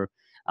our,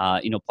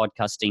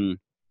 podcasting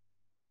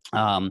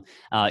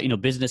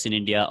business in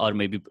India, or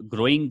maybe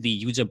growing the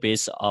user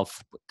base of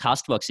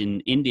Castbox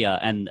in India.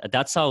 And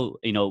that's how,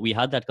 we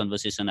had that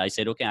conversation. I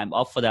said, okay, I'm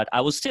up for that.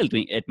 I was still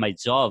doing at my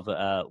job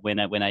when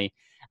I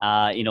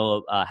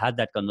had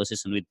that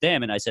conversation with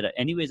them. And I said,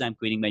 anyways, I'm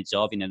quitting my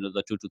job in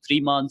another 2 to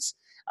 3 months.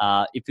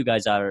 If you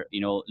guys are,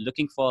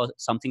 looking for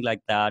something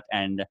like that.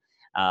 And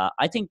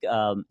I think,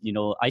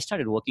 I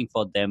started working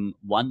for them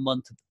 1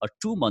 month or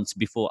 2 months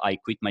before I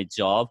quit my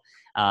job.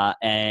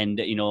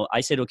 And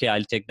I said, okay,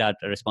 I'll take that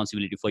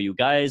responsibility for you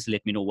guys.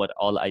 Let me know what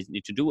all I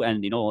need to do.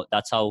 And,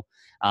 that's how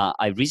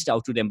I reached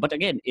out to them. But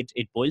again,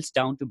 it boils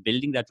down to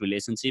building that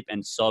relationship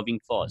and solving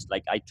first.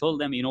 Like I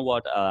told them, you know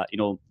what,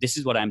 this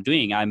is what I'm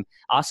doing. I'm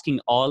asking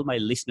all my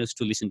listeners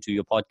to listen to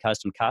your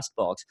podcast on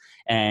Castbox.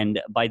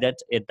 And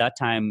at that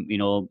time,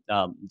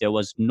 there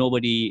was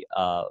nobody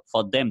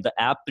for them. The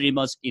app pretty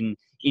much in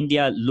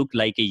India looked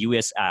like a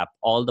US app.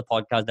 All the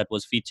podcasts that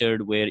was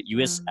featured were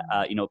US,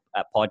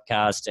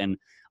 podcasts, and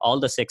all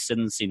the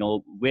sections,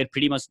 where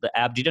pretty much the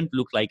app didn't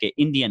look like an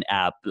Indian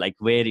app, like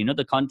where,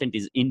 the content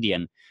is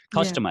Indian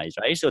customized,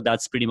 right? So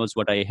that's pretty much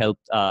what I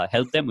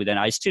help them with. And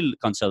I still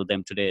consult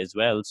them today as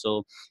well.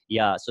 So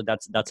yeah, so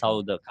that's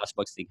how the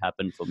Castbox thing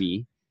happened for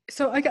me.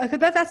 So okay,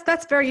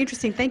 that's very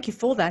interesting. Thank you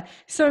for that.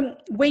 So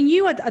when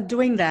you are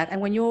doing that, and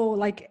when you're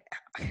like,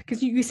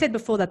 because you said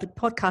before that the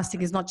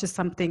podcasting is not just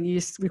something you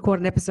just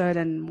record an episode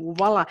and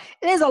voila,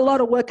 there's a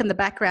lot of work in the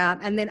background,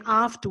 and then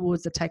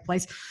afterwards that take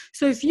place.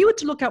 So if you were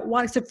to look at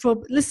one, so for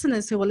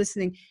listeners who are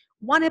listening,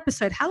 one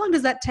episode, how long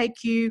does that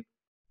take you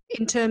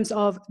in terms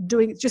of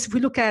doing? Just if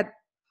we look at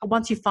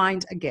once you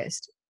find a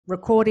guest,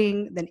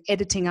 recording, then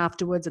editing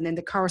afterwards, and then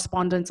the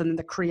correspondence, and then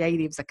the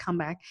creatives that come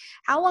back.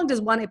 How long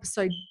does one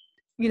episode,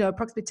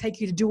 approximately take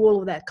you to do all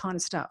of that kind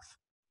of stuff?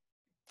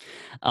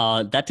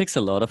 That takes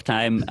a lot of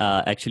time,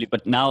 actually.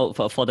 But now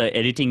for the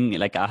editing,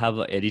 like I have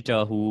an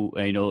editor who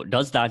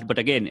does that. But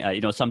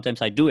again,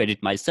 sometimes I do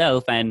edit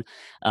myself, and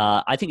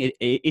I think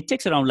it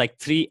takes around like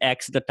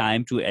 3x the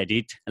time to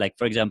edit. Like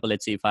for example,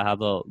 let's say if I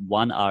have a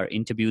 1 hour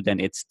interview, then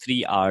it's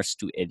 3 hours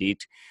to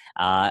edit,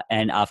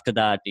 and after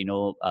that,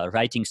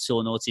 writing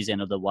show notes is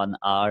another 1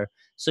 hour.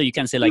 So you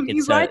can say like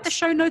you write the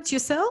show notes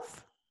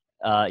yourself?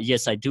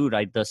 Yes, I do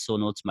write the show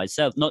notes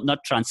myself.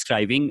 Not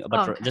transcribing,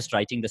 but just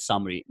writing the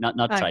summary. Not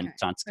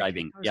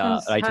transcribing. Okay. Yeah,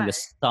 writing the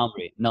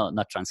summary. No,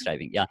 not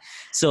transcribing. Yeah.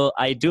 So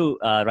I do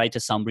write a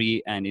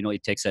summary, and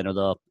it takes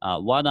another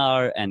 1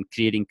 hour. And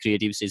creating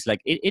creatives is like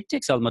it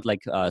takes almost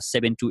like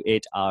 7 to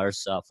 8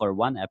 hours for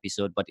one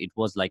episode. But it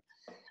was like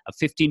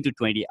 15 to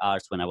 20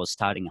 hours when I was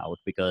starting out,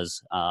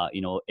 because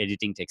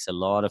editing takes a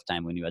lot of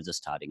time when you are just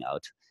starting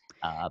out.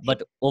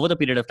 But over the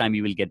period of time,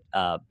 you will get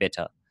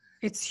better.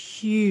 It's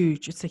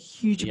huge. It's a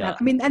huge amount.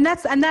 I mean, and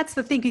that's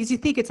the thing, because you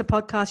think it's a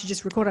podcast, you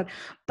just record it,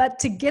 but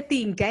to get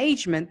the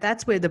engagement,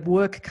 that's where the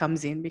work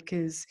comes in.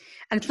 And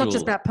it's not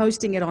just about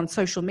posting it on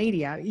social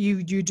media.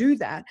 You do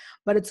that,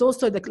 but it's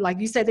also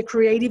like you say, the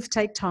creatives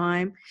take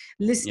time,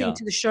 listening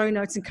to the show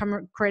notes and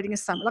creating a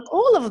summary. Like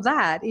all of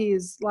that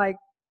is like.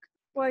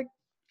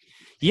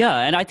 Yeah,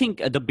 and I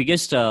think the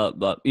biggest,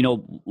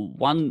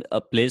 one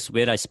place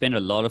where I spend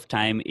a lot of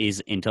time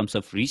is in terms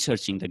of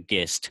researching the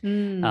guest,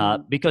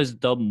 because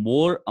the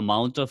more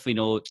amount of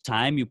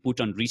time you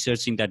put on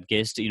researching that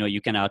guest,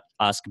 you can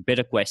ask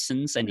better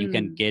questions, and you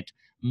can get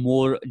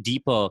more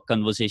deeper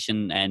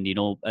conversation, and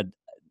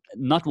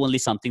not only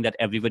something that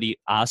everybody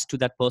asks to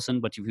that person,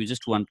 but if you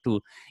just want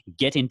to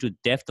get into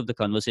depth of the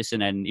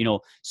conversation, and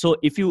so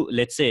if you,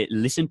 let's say,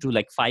 listen to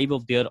like 5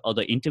 of their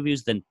other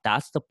interviews, then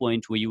that's the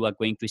point where you are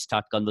going to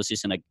start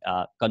conversation,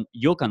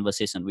 your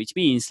conversation, which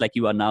means like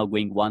you are now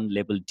going one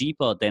level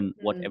deeper than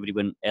what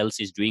everyone else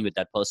is doing with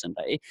that person,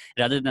 right?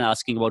 Rather than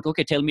asking about,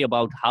 okay, tell me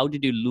about how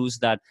did you lose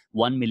that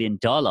 $1 million,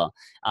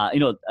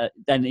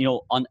 then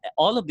on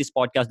all of this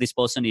podcast, this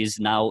person is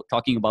now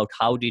talking about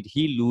how did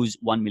he lose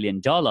 $1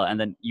 million, and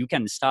then you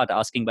can start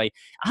asking I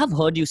have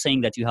heard you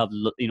saying that you have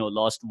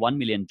lost $1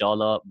 million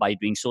by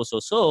doing so.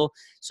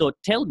 So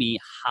tell me,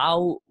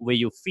 how were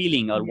you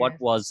feeling, or what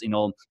was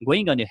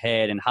going on your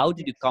head, and how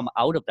did you come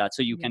out of that,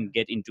 so you can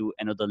get into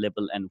another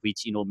level, and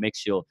which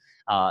makes your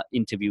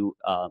interview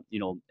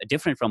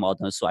different from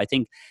others. So I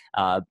think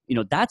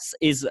that's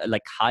is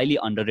like highly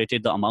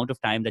underrated, the amount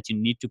of time that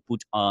you need to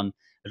put on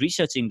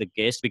researching the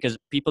guest, because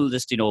people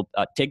just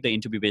take the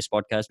interview based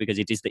podcast because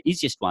it is the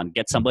easiest one.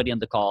 Get somebody on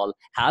the call,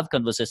 have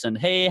conversation.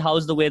 Hey,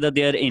 how's the weather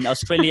there in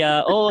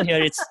Australia? Oh,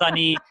 here it's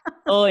sunny.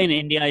 Oh, in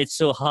India it's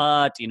so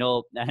hot,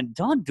 and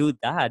don't do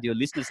that. Your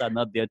listeners are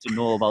not there to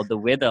know about the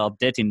weather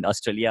update in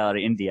Australia or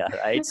India,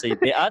 right? So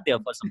they are there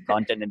for some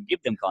content, and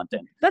give them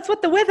content. That's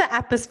what the weather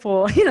app is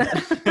for.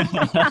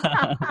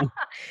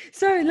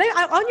 So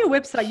on your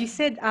website, you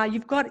said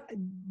you've got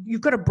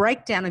a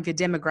breakdown of your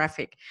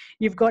demographic.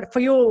 You've got, for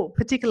your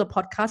particular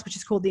podcast, which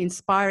is called The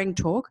Inspiring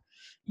Talk,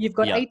 you've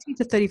got 18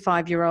 to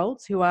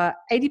 35-year-olds who are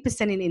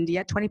 80% in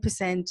India,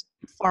 20%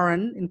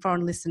 foreign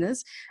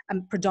listeners,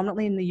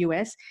 predominantly in the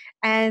US,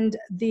 and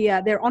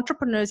they're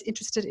entrepreneurs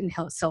interested in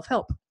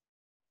self-help.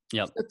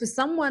 Yep. So for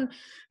someone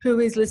who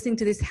is listening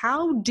to this,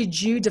 how did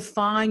you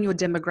define your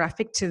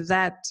demographic to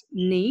that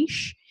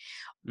niche?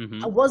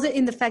 Was it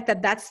in the fact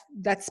that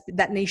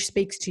that niche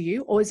speaks to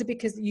you, or is it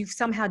because you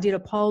somehow did a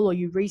poll or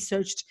you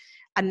researched,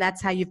 and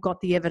that's how you've got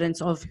the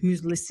evidence of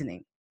who's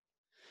listening?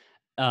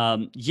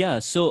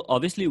 So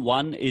obviously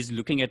one is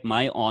looking at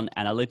my own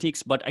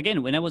analytics, but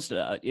again, when I was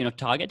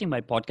targeting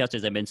my podcast,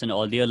 as I mentioned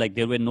earlier, like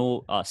there were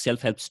no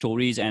self-help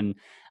stories and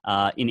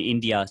in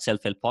India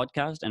self-help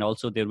podcast, and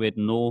also there were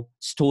no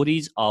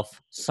stories of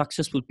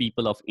successful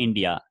people of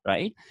India,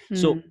 right?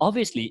 So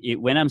obviously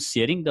when I'm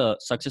sharing the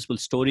successful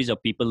stories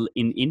of people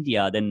in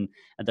India, then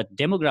the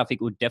demographic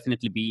would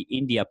definitely be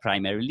India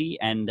primarily,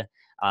 and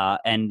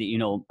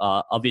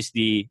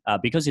obviously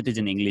because it is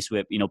in English,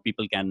 where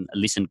people can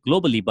listen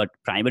globally, but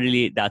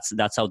primarily that's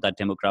how that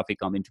demographic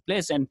come into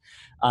place. And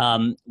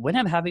when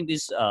I'm having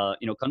this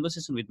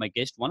conversation with my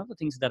guest, one of the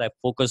things that I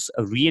focus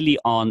really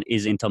on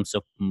is in terms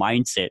of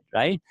mindset,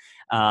 right?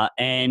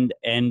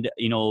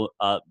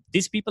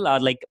 These people are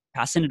like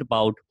passionate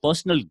about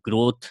personal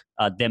growth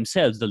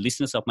themselves, the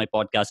listeners of my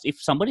podcast.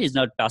 If somebody is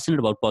not passionate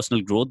about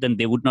personal growth, then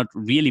they would not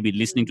really be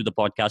listening to the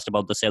podcast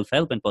about the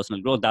self-help and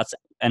personal growth. That's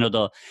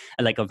another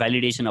like a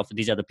validation of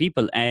these other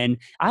people. And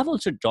I've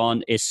also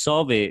done a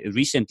survey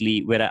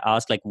recently where I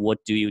asked, like, what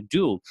do you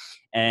do?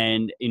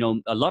 And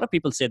a lot of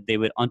people said they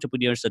were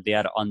entrepreneurs, that they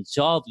are on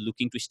job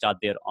looking to start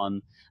their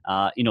own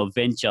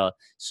venture.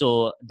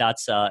 So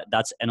that's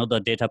another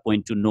data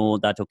point to know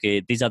that,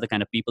 okay, these are the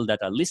kind of people that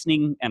are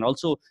listening, and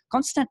also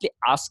constantly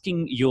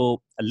asking your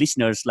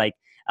listeners, like,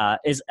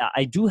 is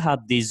I do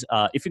have these.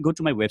 If you go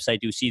to my website,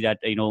 you see that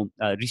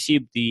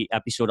receive the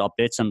episode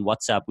updates on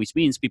WhatsApp, which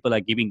means people are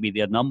giving me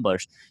their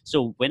numbers.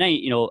 So when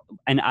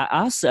and I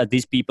ask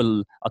these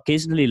people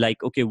occasionally,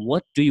 like, okay,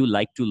 what do you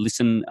like to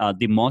listen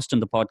the most on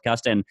the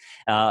podcast? And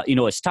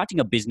starting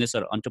a business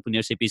or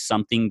entrepreneurship is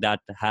something that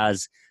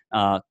has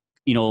a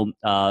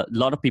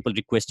lot of people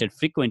requested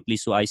frequently.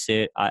 So I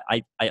say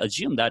I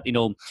assume that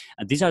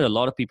these are a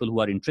lot of people who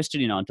are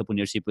interested in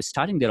entrepreneurship, who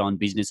starting their own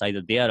business.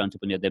 Either they are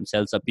entrepreneur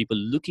themselves, or people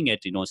looking at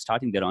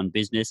starting their own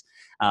business,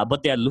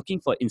 but they are looking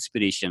for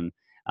inspiration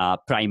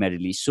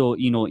primarily. So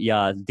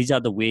these are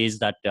the ways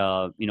that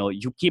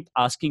you keep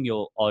asking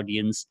your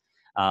audience,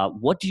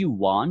 what do you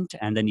want,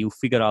 and then you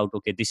figure out,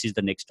 okay, this is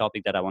the next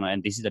topic that I want to,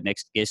 and this is the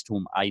next guest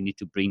whom I need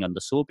to bring on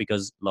the show,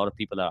 because a lot of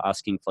people are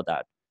asking for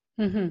that.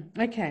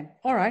 Okay.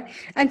 All right.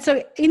 And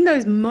so in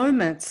those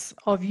moments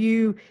of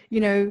you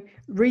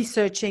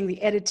researching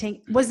the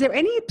editing, was there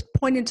any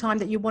point in time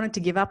that you wanted to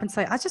give up and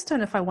say, I just don't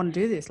know if I want to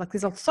do this? Like,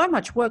 there's so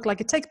much work.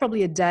 Like, it takes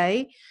probably a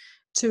day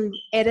to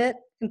edit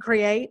and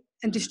create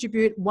and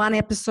distribute one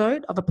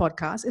episode of a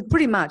podcast. It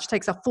pretty much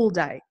takes a full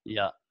day.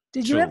 Yeah.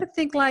 Did you ever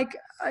think, like,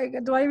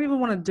 do I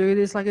even want to do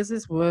this? Like, is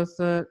this worth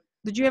it?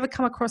 Did you ever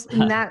come across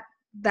in that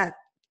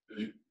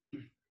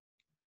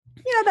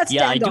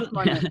standoff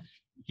moment?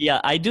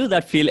 Yeah, I do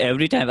that feel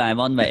every time I'm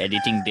on my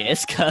editing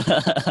desk. Oh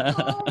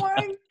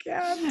my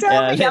God.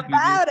 Tell me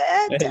about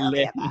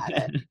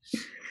it.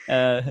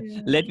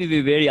 Let me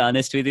be very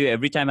honest with you.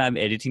 Every time I'm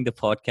editing the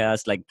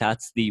podcast, like,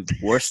 that's the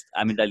worst.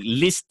 I mean, the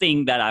least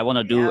thing that I want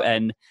to do.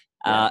 And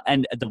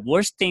the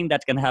worst thing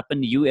that can happen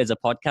to you as a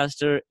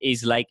podcaster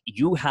is, like,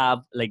 you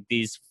have like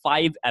these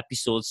 5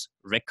 episodes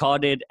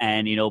recorded,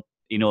 and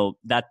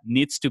that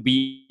needs to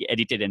be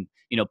edited and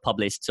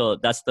published. So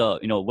that's the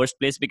worst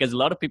place, because a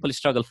lot of people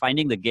struggle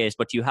finding the guest.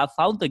 But you have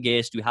found the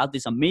guest, you have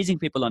these amazing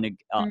people on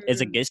as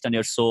a guest on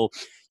your show,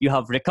 you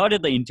have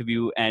recorded the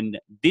interview, and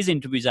these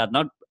interviews are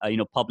not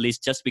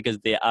published just because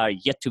they are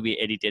yet to be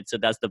edited. So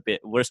that's the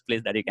worst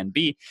place that you can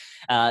be.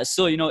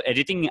 So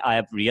editing, I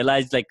have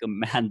realized, like,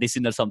 man, this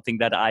is not something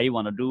that I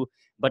want to do.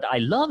 But I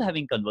love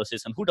having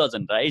conversation. Who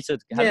doesn't, right? So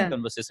having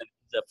conversation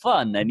is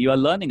fun, and you are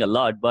learning a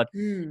lot. But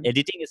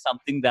editing is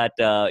something that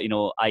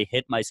I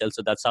hate myself.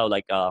 So that's how,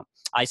 like,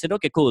 I said,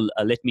 okay, cool.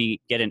 Let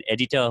me get an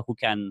editor who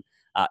can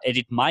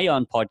edit my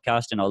own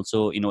podcast, and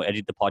also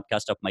edit the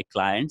podcast of my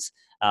clients.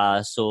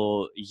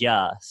 So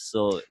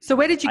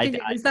where did you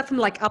get? Is that from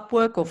like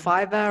Upwork or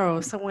Fiverr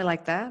or somewhere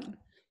like that?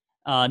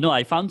 No,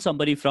 I found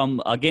somebody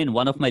from, again,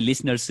 one of my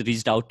listeners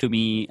reached out to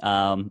me,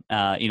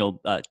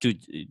 to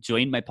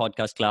join my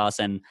podcast class.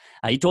 And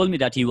he told me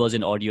that he was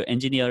an audio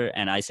engineer.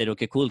 And I said,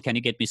 okay, cool. Can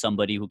you get me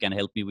somebody who can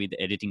help me with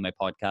editing my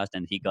podcast?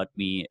 And he got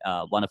me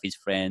one of his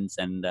friends,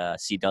 and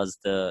she does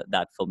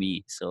that for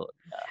me. So.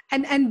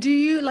 And do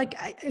you are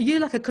you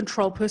like a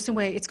control person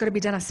where it's got to be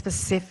done a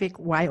specific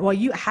way? Or are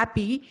you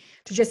happy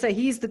to just say,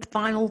 here's the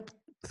final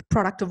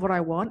product of what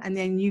I want, and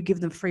then you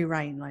give them free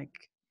reign? Like,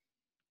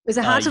 is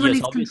it hard to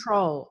release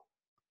control?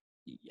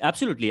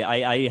 Absolutely.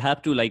 I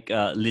have to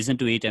listen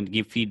to it and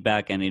give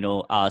feedback and,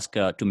 ask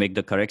to make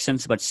the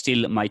corrections, but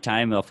still my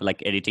time of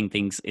like editing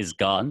things is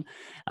gone.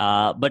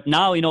 But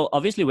now,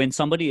 obviously when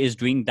somebody is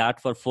doing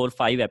that for 4 or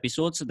 5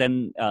 episodes,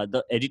 then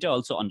the editor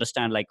also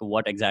understand like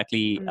what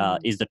exactly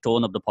is the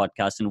tone of the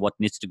podcast and what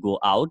needs to go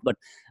out. But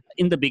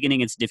in the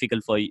beginning, it's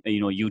difficult for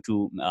you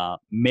to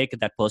make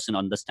that person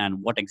understand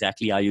what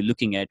exactly are you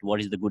looking at,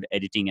 what is the good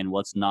editing and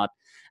what's not.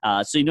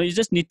 So you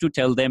just need to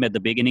tell them at the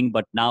beginning.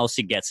 But now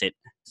she gets it,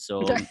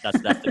 so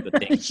that's the good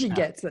thing. She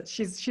gets it.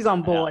 She's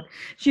on board.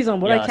 She's on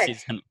board. Yeah, okay.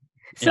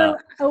 So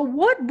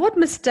what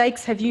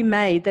mistakes have you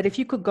made that if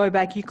you could go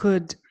back, you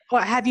could? Or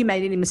have you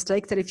made any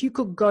mistakes that if you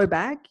could go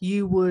back,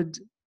 you would,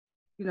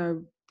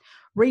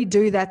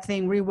 redo that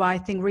thing,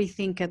 rewrite thing,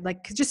 rethink it?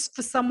 Like, just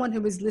for someone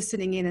who is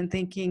listening in and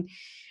thinking,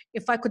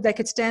 if they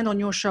could stand on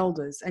your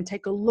shoulders and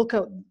take a look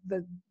at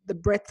the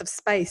breadth of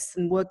space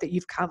and work that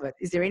you've covered.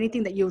 Is there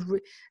anything that you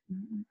would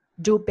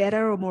do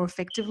better or more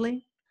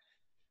effectively?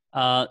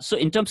 So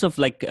in terms of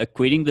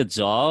quitting the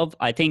job,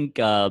 I think,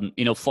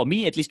 for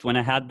me, at least when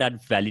I had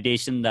that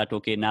validation that,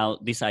 okay, now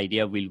this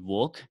idea will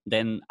work,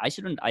 then I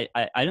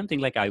don't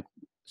think I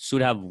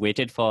should have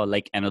waited for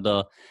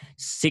another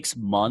 6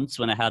 months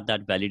when I had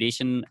that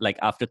validation. Like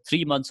after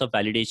 3 months of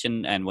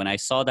validation, and when I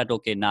saw that,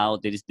 okay, now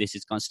this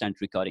is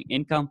constant recurring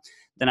income,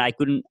 then I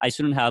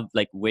shouldn't have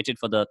waited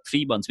for the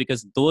 3 months,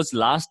 because those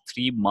last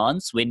 3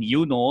 months when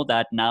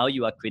that now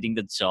you are quitting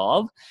the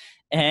job,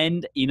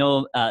 and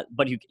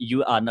but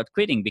you are not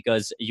quitting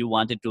because you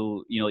wanted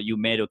to, you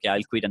made, okay,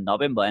 I'll quit in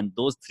November, and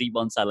those 3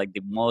 months are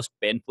the most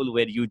painful,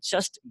 where you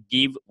just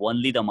give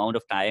only the amount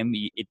of time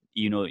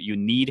you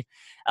need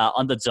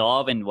on the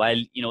job, and while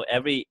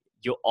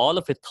all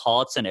of your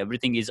thoughts and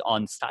everything is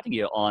on starting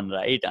your own,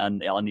 right,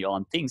 and on your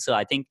own thing. So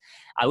I think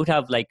I would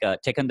have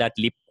taken that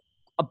leap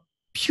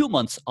few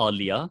months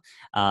earlier,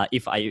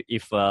 if I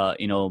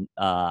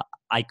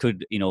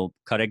could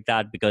correct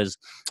that, because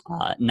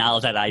now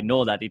that I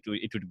know that it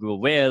would go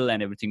well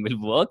and everything will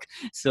work.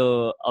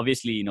 So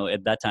obviously,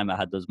 at that time I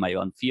had those my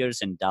own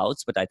fears and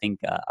doubts, but I think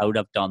I would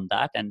have done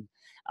that. And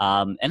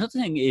another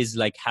thing is,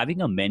 like,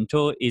 having a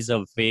mentor is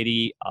a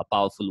very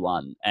powerful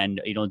one.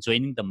 And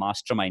joining the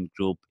mastermind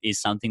group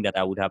is something that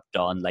I would have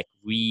done like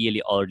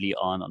really early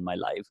on my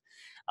life.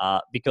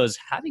 Because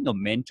having a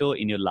mentor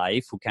in your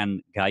life who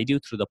can guide you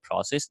through the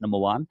process, number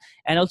one,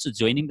 and also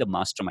joining the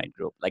mastermind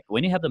group. Like,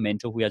 when you have the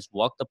mentor who has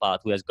walked the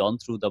path, who has gone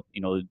through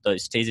the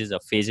stages or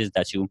phases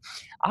that you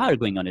are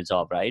going on a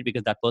job, right?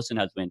 Because that person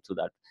has went through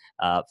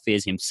that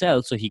phase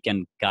himself, so he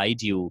can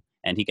guide you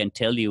and he can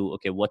tell you,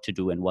 okay, what to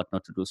do and what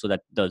not to do, so that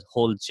the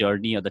whole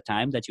journey or the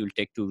time that you'll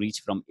take to reach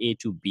from A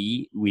to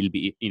B will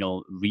be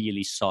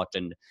really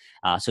shortened.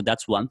 So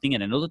that's one thing.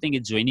 And another thing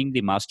is joining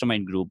the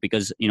mastermind group,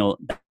 because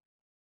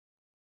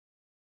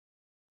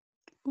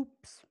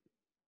Oops.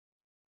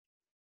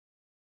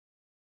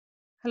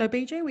 Hello,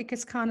 BJ. We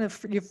just kind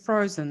of, you've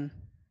frozen.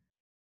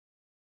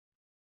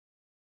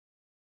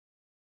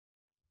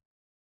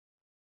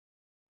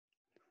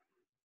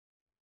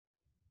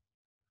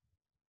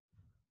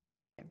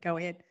 Go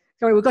ahead.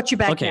 Sorry, we got you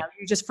back okay. now.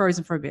 You just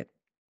frozen for a bit.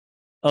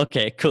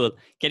 Okay, cool.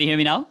 Can you hear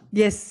me now?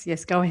 Yes.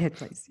 Go ahead,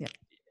 please. Yeah.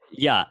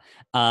 Yeah.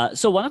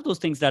 So one of those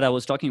things that I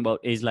was talking about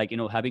is, like,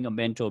 having a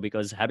mentor,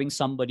 because having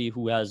somebody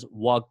who has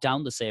walked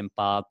down the same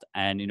path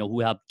and, who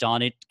have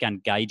done it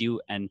can guide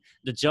you. And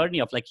the journey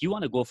of, like, you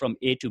want to go from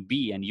A to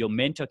B, and your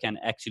mentor can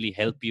actually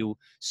help you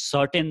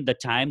shorten the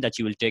time that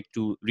you will take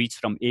to reach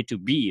from A to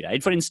B,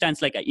 right? For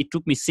instance, like, it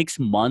took me 6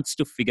 months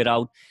to figure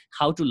out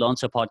how to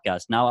launch a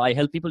podcast. Now I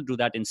help people do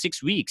that in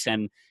 6 weeks,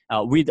 and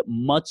with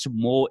much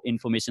more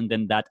information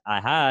than that I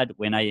had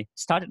when I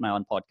started my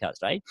own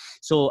podcast, right?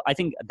 So I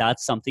think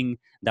that's something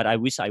that I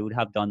wish I would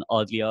have done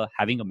earlier,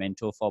 having a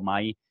mentor for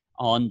my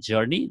own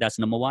journey. That's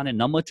number one. And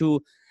number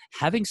two,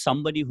 having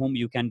somebody whom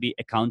you can be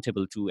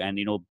accountable to, and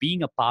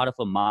being a part of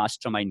a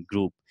mastermind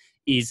group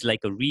is like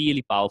a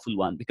really powerful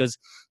one. Because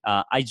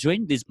I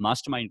joined this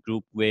mastermind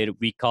group where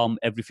we come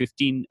every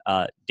 15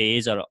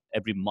 days or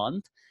every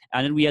month,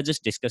 and then we are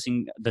just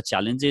discussing the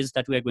challenges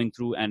that we are going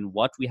through and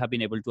what we have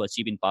been able to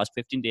achieve in past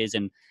 15 days,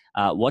 and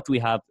what we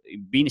have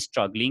been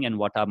struggling and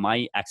what are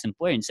my action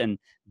points. And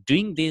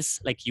doing this,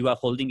 like, you are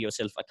holding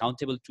yourself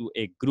accountable to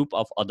a group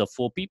of other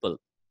 4 people,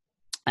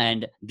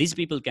 and these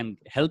people can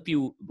help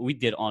you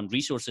with their own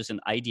resources and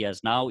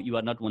ideas. Now you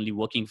are not only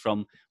working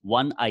from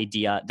one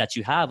idea that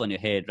you have on your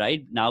head,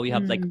 right? Now you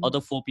have like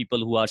other 4 people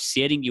who are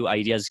sharing you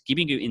ideas,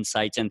 giving you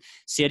insights, and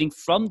sharing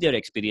from their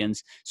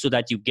experience, so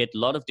that you get a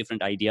lot of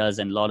different ideas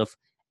and a lot of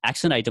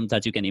action items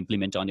that you can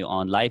implement on your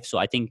own life. So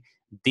I think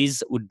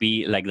these would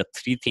be like the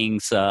 3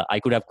 things. I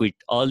could have quit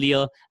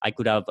earlier. I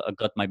could have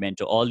got my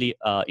mentor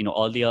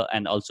earlier,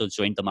 and also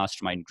joined the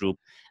mastermind group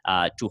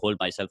to hold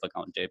myself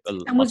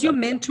accountable. And was your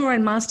mentor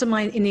and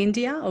mastermind in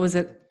India, or was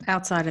it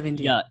outside of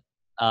India?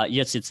 Yeah.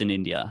 Yes, it's in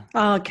India.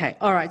 Oh, okay.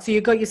 All right. So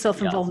you got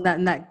yourself involved in that,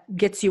 and that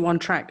gets you on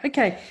track.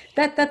 Okay.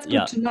 That's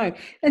good to know.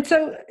 And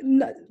so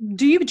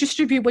do you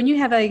distribute, when you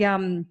have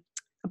a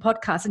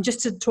podcast, and just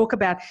to talk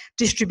about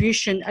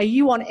distribution, are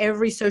you on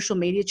every social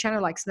media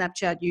channel like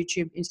Snapchat,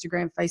 YouTube,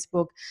 Instagram,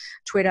 Facebook,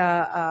 Twitter?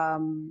 Are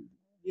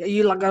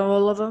you like on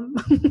all of them?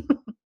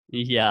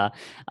 Yeah.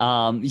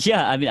 I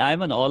mean,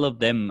 I'm on all of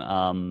them.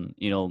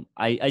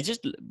 I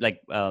just like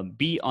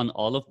be on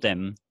all of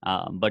them,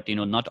 but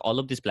not all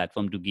of this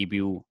platform to give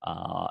you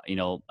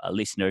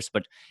listeners,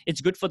 but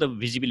it's good for the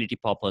visibility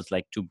purpose,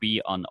 like to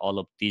be on all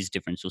of these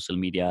different social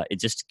media.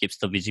 It just gives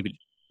the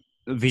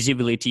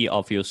visibility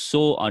of your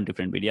show on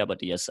different media.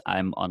 But yes,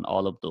 I'm on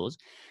all of those.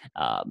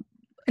 And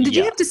did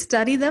you have to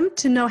study them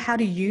to know how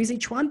to use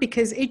each one?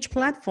 Because each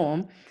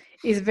platform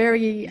is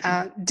very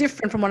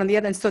different from one and the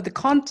other. And so the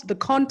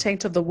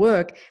content of the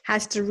work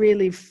has to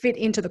really fit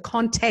into the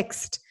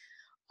context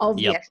of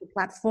the actual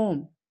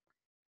platform.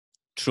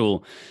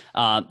 True.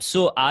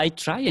 So I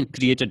try and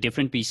create a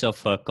different piece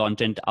of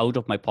content out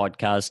of my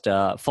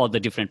podcast for the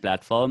different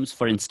platforms.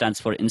 For instance,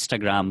 for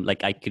Instagram,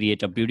 like I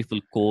create a beautiful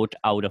quote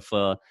out of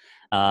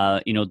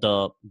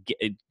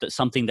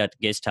something that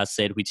guest has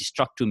said, which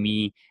struck to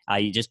me.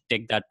 I just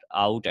take that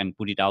out and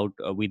put it out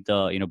with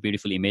the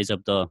beautiful image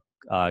of the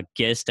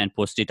guest and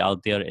post it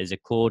out there as a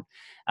quote.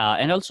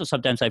 And also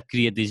sometimes I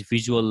create these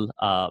visual,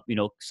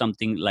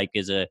 something like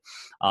as a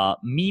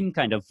meme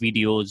kind of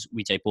videos,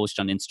 which I post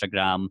on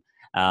Instagram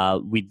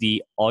with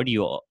the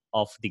audio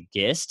of the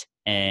guest,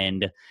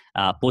 and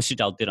post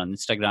it out there on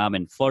Instagram.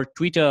 And for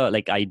Twitter,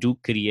 like I do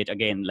create,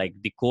 again, like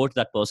the quote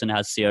that person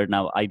has shared.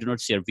 Now I do not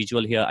share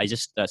visual here. I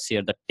just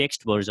share the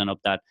text version of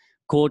that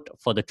quote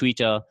for the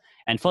Twitter.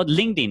 And for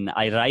LinkedIn,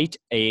 I write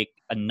a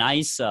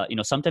nice,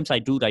 sometimes I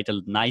do write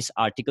a nice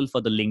article for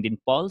the LinkedIn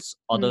Pulse.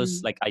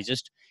 Others, like I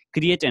just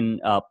create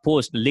and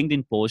post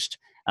LinkedIn post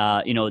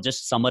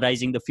just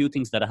summarizing the few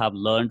things that I have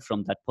learned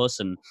from that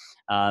person,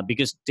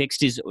 because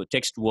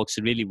text works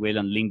really well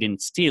on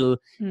LinkedIn still.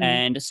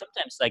 And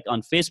sometimes, like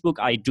on Facebook,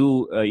 I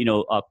do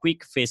a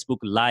quick Facebook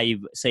live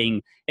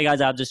saying, hey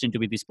guys, I've just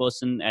interviewed this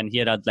person, and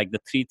here are like the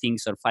 3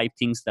 things or 5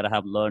 things that I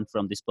have learned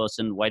from this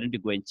person. Why don't you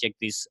go and check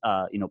this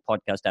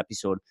podcast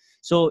episode?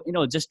 So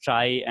just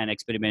try and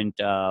experiment.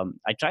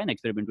 I try and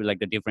experiment with like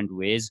the different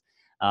ways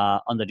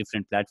on the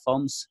different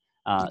platforms.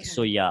 Okay.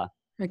 So yeah.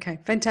 Okay,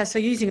 fantastic. So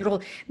using it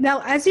all.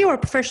 Now, as you're a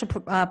professional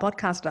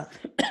podcaster,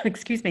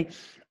 excuse me,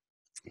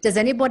 does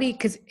anybody,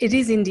 because it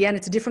is India and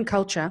it's a different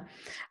culture,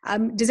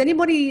 does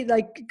anybody,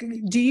 like,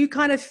 do you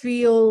kind of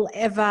feel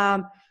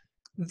ever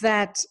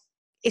that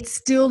it's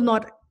still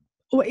not,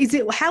 or is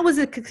it, how is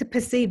it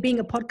perceived, being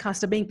a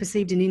podcaster, being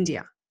perceived in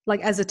India? Like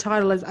as a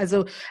title, as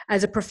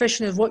a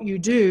profession of what you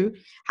do,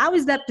 how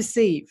is that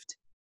perceived?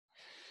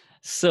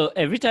 So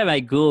every time I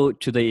go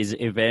to these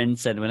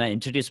events and when I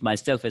introduce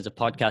myself as a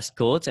podcast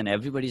coach, and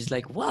everybody's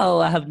like, wow,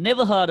 I have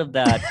never heard of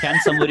that. Can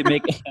somebody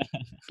make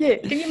Yeah,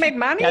 can you make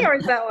money, or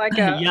is that like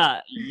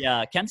a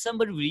yeah, can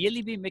somebody really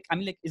I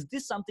mean, like, is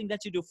this something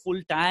that you do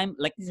full time,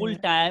 like full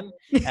time?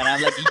 And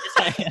I'm like,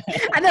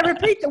 yes. And they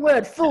repeat the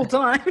word full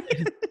time.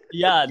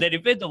 Yeah, they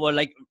repeat the word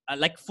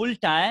like full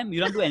time. You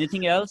don't do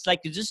anything else,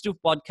 like you just do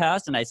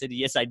podcast. And I said,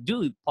 yes, I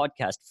do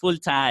podcast full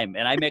time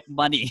and I make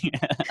money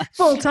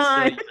Full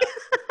time.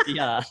 So,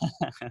 yeah.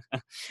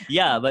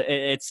 Yeah, but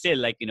it's still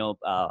like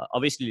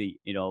obviously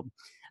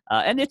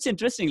and it's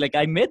interesting, like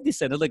I met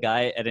this another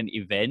guy at an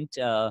event.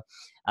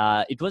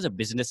 It was a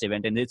business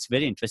event, and it's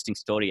very interesting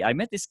story. I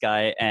met this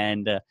guy,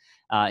 and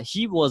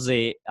he was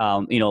a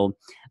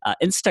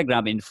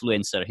Instagram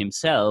influencer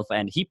himself,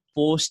 and he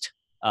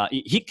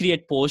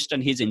create posts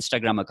on his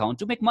Instagram account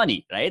to make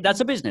money, right?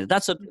 That's a business.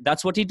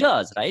 That's what he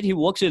does, right? He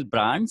works with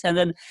brands. And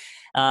then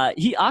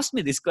he asked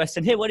me this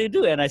question, hey, what do you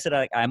do? And I said,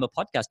 I'm a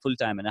podcast full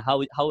time. And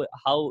how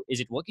is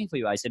it working for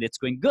you? I said, it's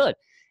going good.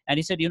 And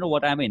he said, you know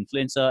what? I'm an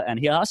influencer. And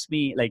he asked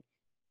me, like,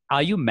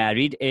 are you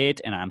married yet?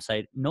 And I'm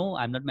said, no,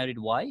 I'm not married.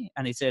 Why?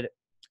 And he said,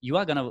 you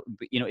are gonna,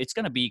 it's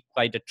gonna be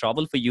quite a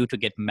trouble for you to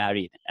get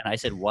married. And I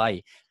said,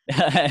 why?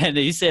 And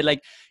he said,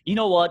 like, you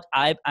know what?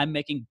 I'm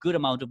making good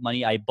amount of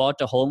money. I bought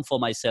a home for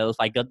myself.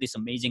 I got this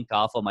amazing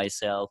car for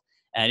myself.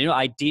 And,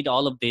 I did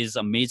all of this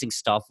amazing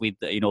stuff with,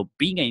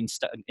 being an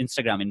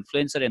Instagram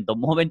influencer. And the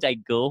moment I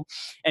go,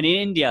 and in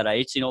India,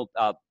 right,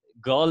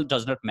 girl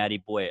does not marry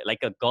boy, like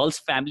a girl's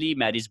family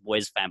marries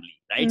boy's family,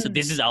 right? So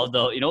this is how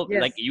Yes.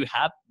 like you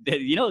have,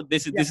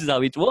 this is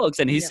how it works.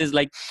 And he says,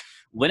 like,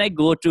 when I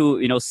go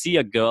to, see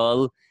a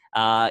girl,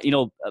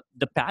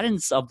 the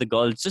parents of the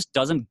girl just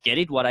doesn't get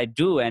it what I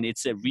do. And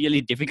it's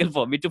really difficult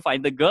for me to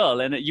find the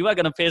girl. And you are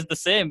going to face the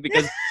same,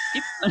 because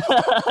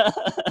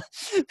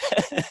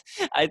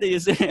either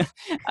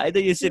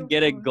you should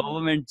get a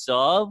government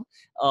job,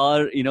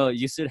 or,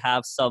 you should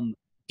have some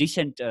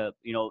decent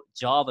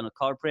job in a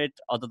corporate.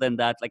 Other than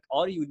that, like,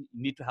 or you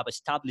need to have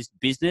established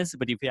business.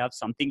 But if you have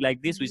something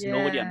like this which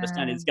nobody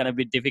understands, it's going to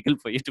be difficult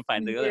for you to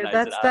find the girl.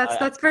 Yeah,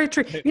 that's very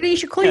true. You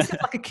should call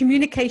yourself like a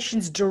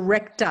communications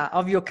director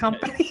of your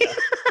company.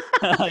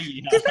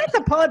 Because that's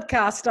a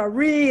podcaster,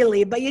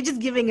 really, but you're just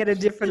giving it a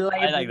different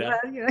label. I like that.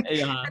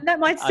 And that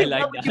might sit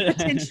well with your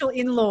potential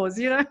in-laws,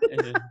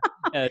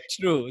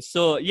 True.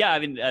 So yeah, I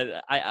mean,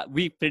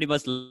 we pretty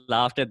much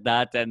laughed at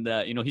that, and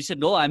he said,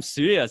 "No, I'm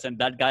serious." And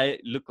that guy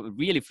looked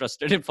really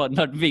frustrated for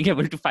not being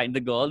able to find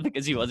the girl,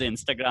 because he was an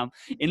Instagram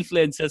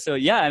influencer. So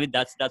yeah, I mean,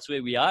 that's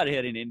where we are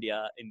here in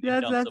India.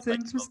 That's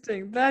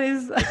interesting. That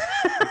is,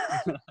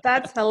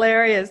 that's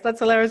hilarious. That's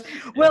hilarious.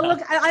 Well,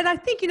 look, I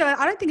think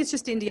I don't think it's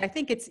just India. I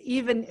think it's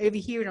even over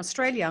here in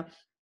Australia.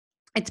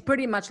 It's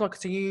pretty much like,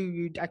 so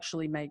you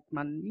actually make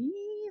money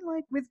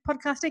like with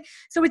podcasting.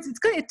 So it's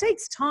good. It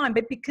takes time,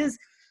 but because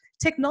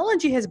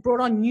technology has brought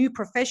on new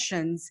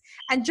professions,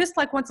 and just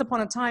like once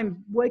upon a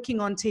time working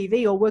on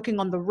TV or working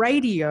on the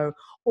radio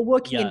or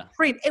working in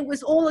print, it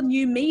was all a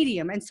new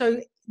medium. And so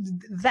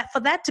that for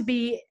that to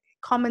be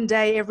common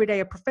day, everyday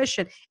a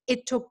profession,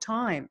 it took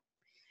time.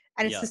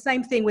 And it's the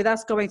same thing with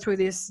us going through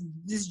this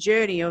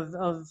journey of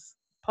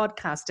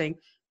podcasting.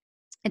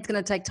 It's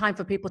going to take time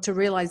for people to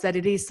realize that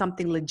it is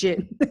something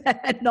legit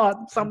and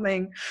not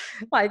something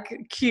like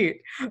cute,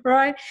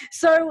 right?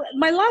 So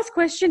my last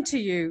question to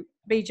you,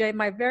 BJ,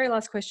 my very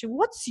last question,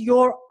 what's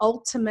your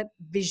ultimate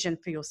vision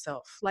for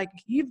yourself? Like,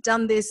 you've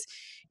done this,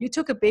 you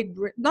took a big,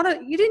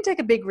 you didn't take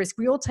a big risk.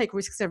 We all take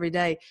risks every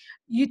day.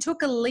 You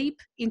took a leap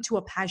into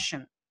a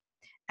passion,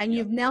 and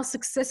you've now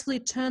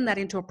successfully turned that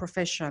into a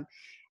profession.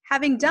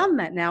 Having done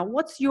that now,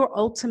 what's your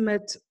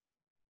ultimate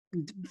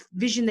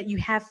vision that you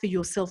have for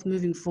yourself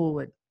moving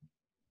forward?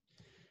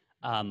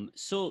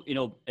 So,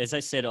 as I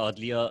said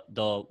earlier,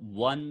 the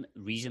one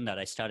reason that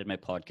I started my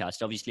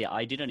podcast, obviously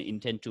I didn't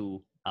intend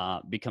to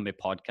become a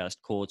podcast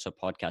coach or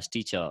podcast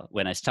teacher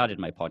when I started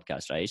my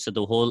podcast, right? So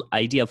the whole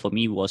idea for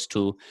me was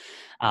to,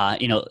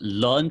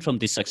 learn from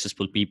these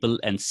successful people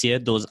and share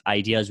those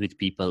ideas with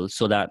people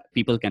so that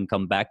people can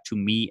come back to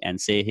me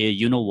and say, hey,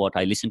 you know what,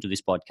 I listened to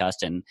this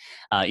podcast and,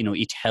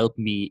 it helped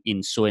me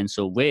in so and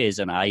so ways.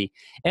 And I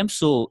am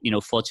so,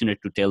 fortunate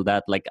to tell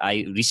that, like,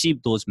 I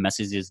received those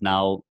messages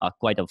now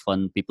quite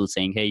often, people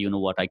saying, hey, you know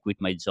what, I quit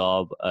my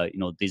job,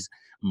 these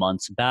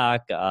months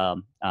back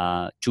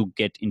to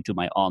get into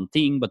my own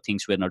thing, but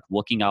things were not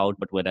working out.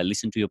 But when I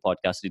listen to your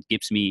podcast, it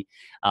gives me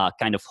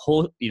kind of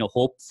hope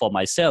for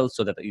myself,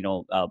 so that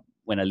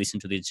when I listen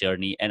to this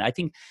journey. And I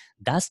think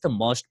that's the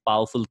most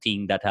powerful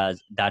thing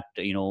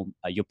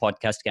your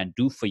podcast can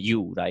do for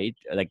you, right?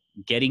 Like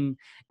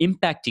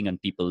impacting on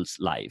people's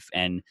life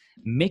and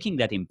making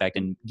that impact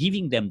and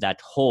giving them that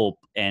hope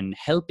and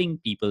helping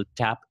people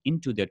tap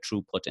into their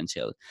true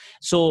potential.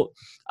 So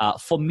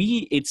for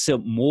me, it's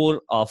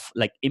more of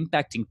like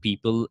impacting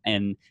people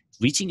and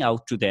reaching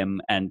out to them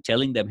and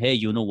telling them, hey,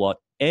 you know what,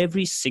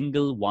 every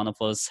single one of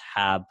us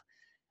have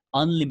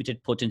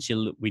unlimited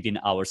potential within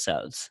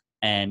ourselves,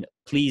 and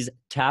please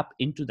tap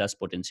into that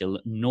potential.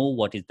 Know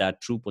what is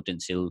that true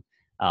potential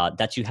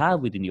that you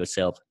have within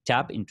yourself.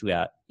 Tap into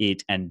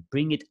it and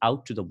bring it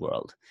out to the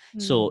world.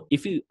 So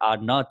if you are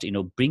not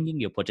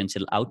bringing your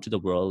potential out to the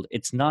world,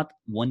 it's not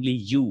only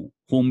you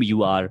whom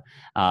you are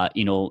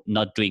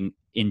not doing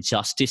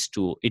injustice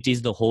to. It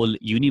is the whole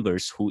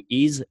universe who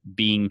is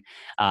being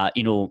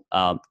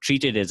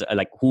treated as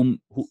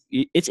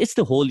it's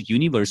the whole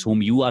universe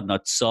whom you are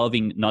not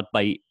serving, not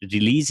by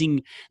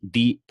releasing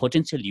the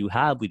potential you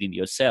have within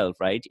yourself,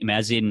 right?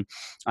 Imagine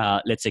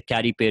let's say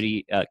Katy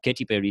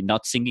Perry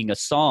not singing a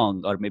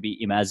song, or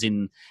maybe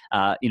imagine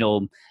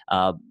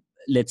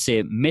let's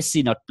say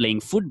Messi not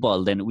playing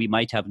football, then we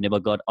might have never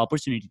got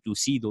opportunity to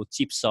see those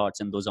chip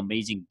shots and those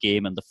amazing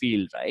game on the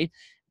field, right?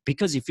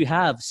 Because if you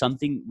have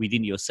something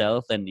within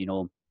yourself, then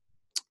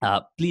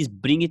please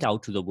bring it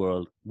out to the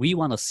world. We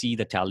want to see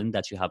the talent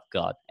that you have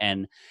got.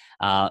 And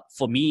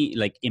for me,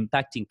 like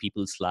impacting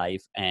people's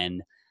life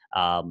and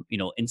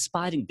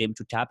inspiring them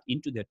to tap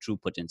into their true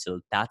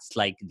potential, that's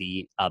like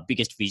the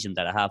biggest vision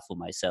that I have for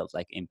myself,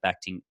 like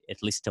impacting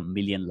at least 1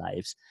 million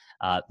lives,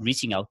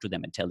 reaching out to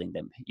them and telling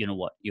them, you know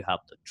what, you have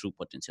the true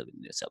potential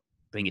in yourself.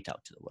 Bring it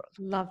out to the world.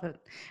 Love it.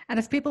 And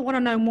if people want to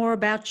know more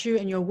about you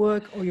and your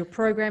work or your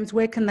programs,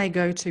 where can they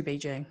go to,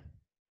 BJ?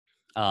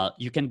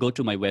 You can go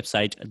to my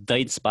website,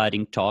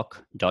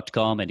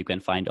 theinspiringtalk.com, and you can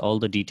find all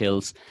the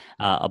details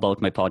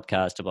about my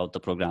podcast, about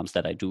the programs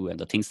that I do and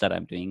the things that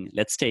I'm doing.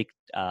 Let's stay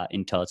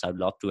in touch. I'd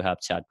love to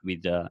have chat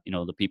with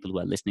the people who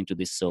are listening to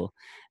this. So,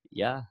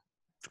 yeah.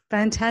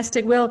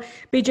 Fantastic. Well,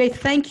 BJ,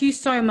 thank you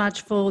so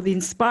much for the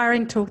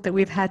inspiring talk that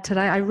we've had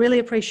today. I really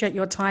appreciate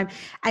your time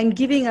and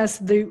giving us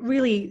the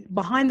really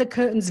behind the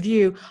curtains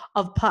view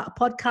of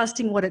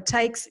podcasting, what it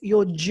takes,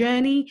 your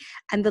journey,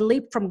 and the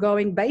leap from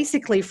going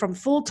basically from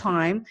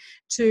full-time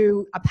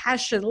to a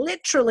passion,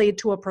 literally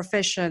to a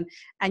profession.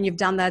 And you've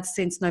done that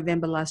since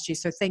November last year.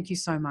 So thank you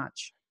so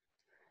much.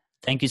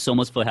 Thank you so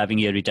much for having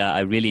me, Rita.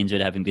 I really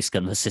enjoyed having this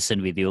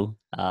conversation with you.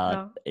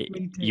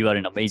 You are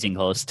an amazing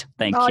host.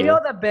 Thank you. Oh,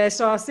 you're the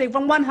best. Oh, see,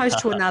 from one host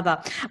to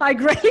another. I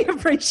greatly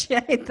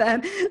appreciate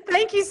that.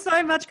 Thank you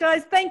so much,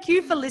 guys. Thank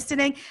you for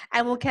listening.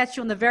 And we'll catch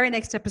you on the very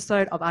next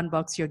episode of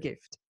Unbox Your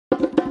Gift.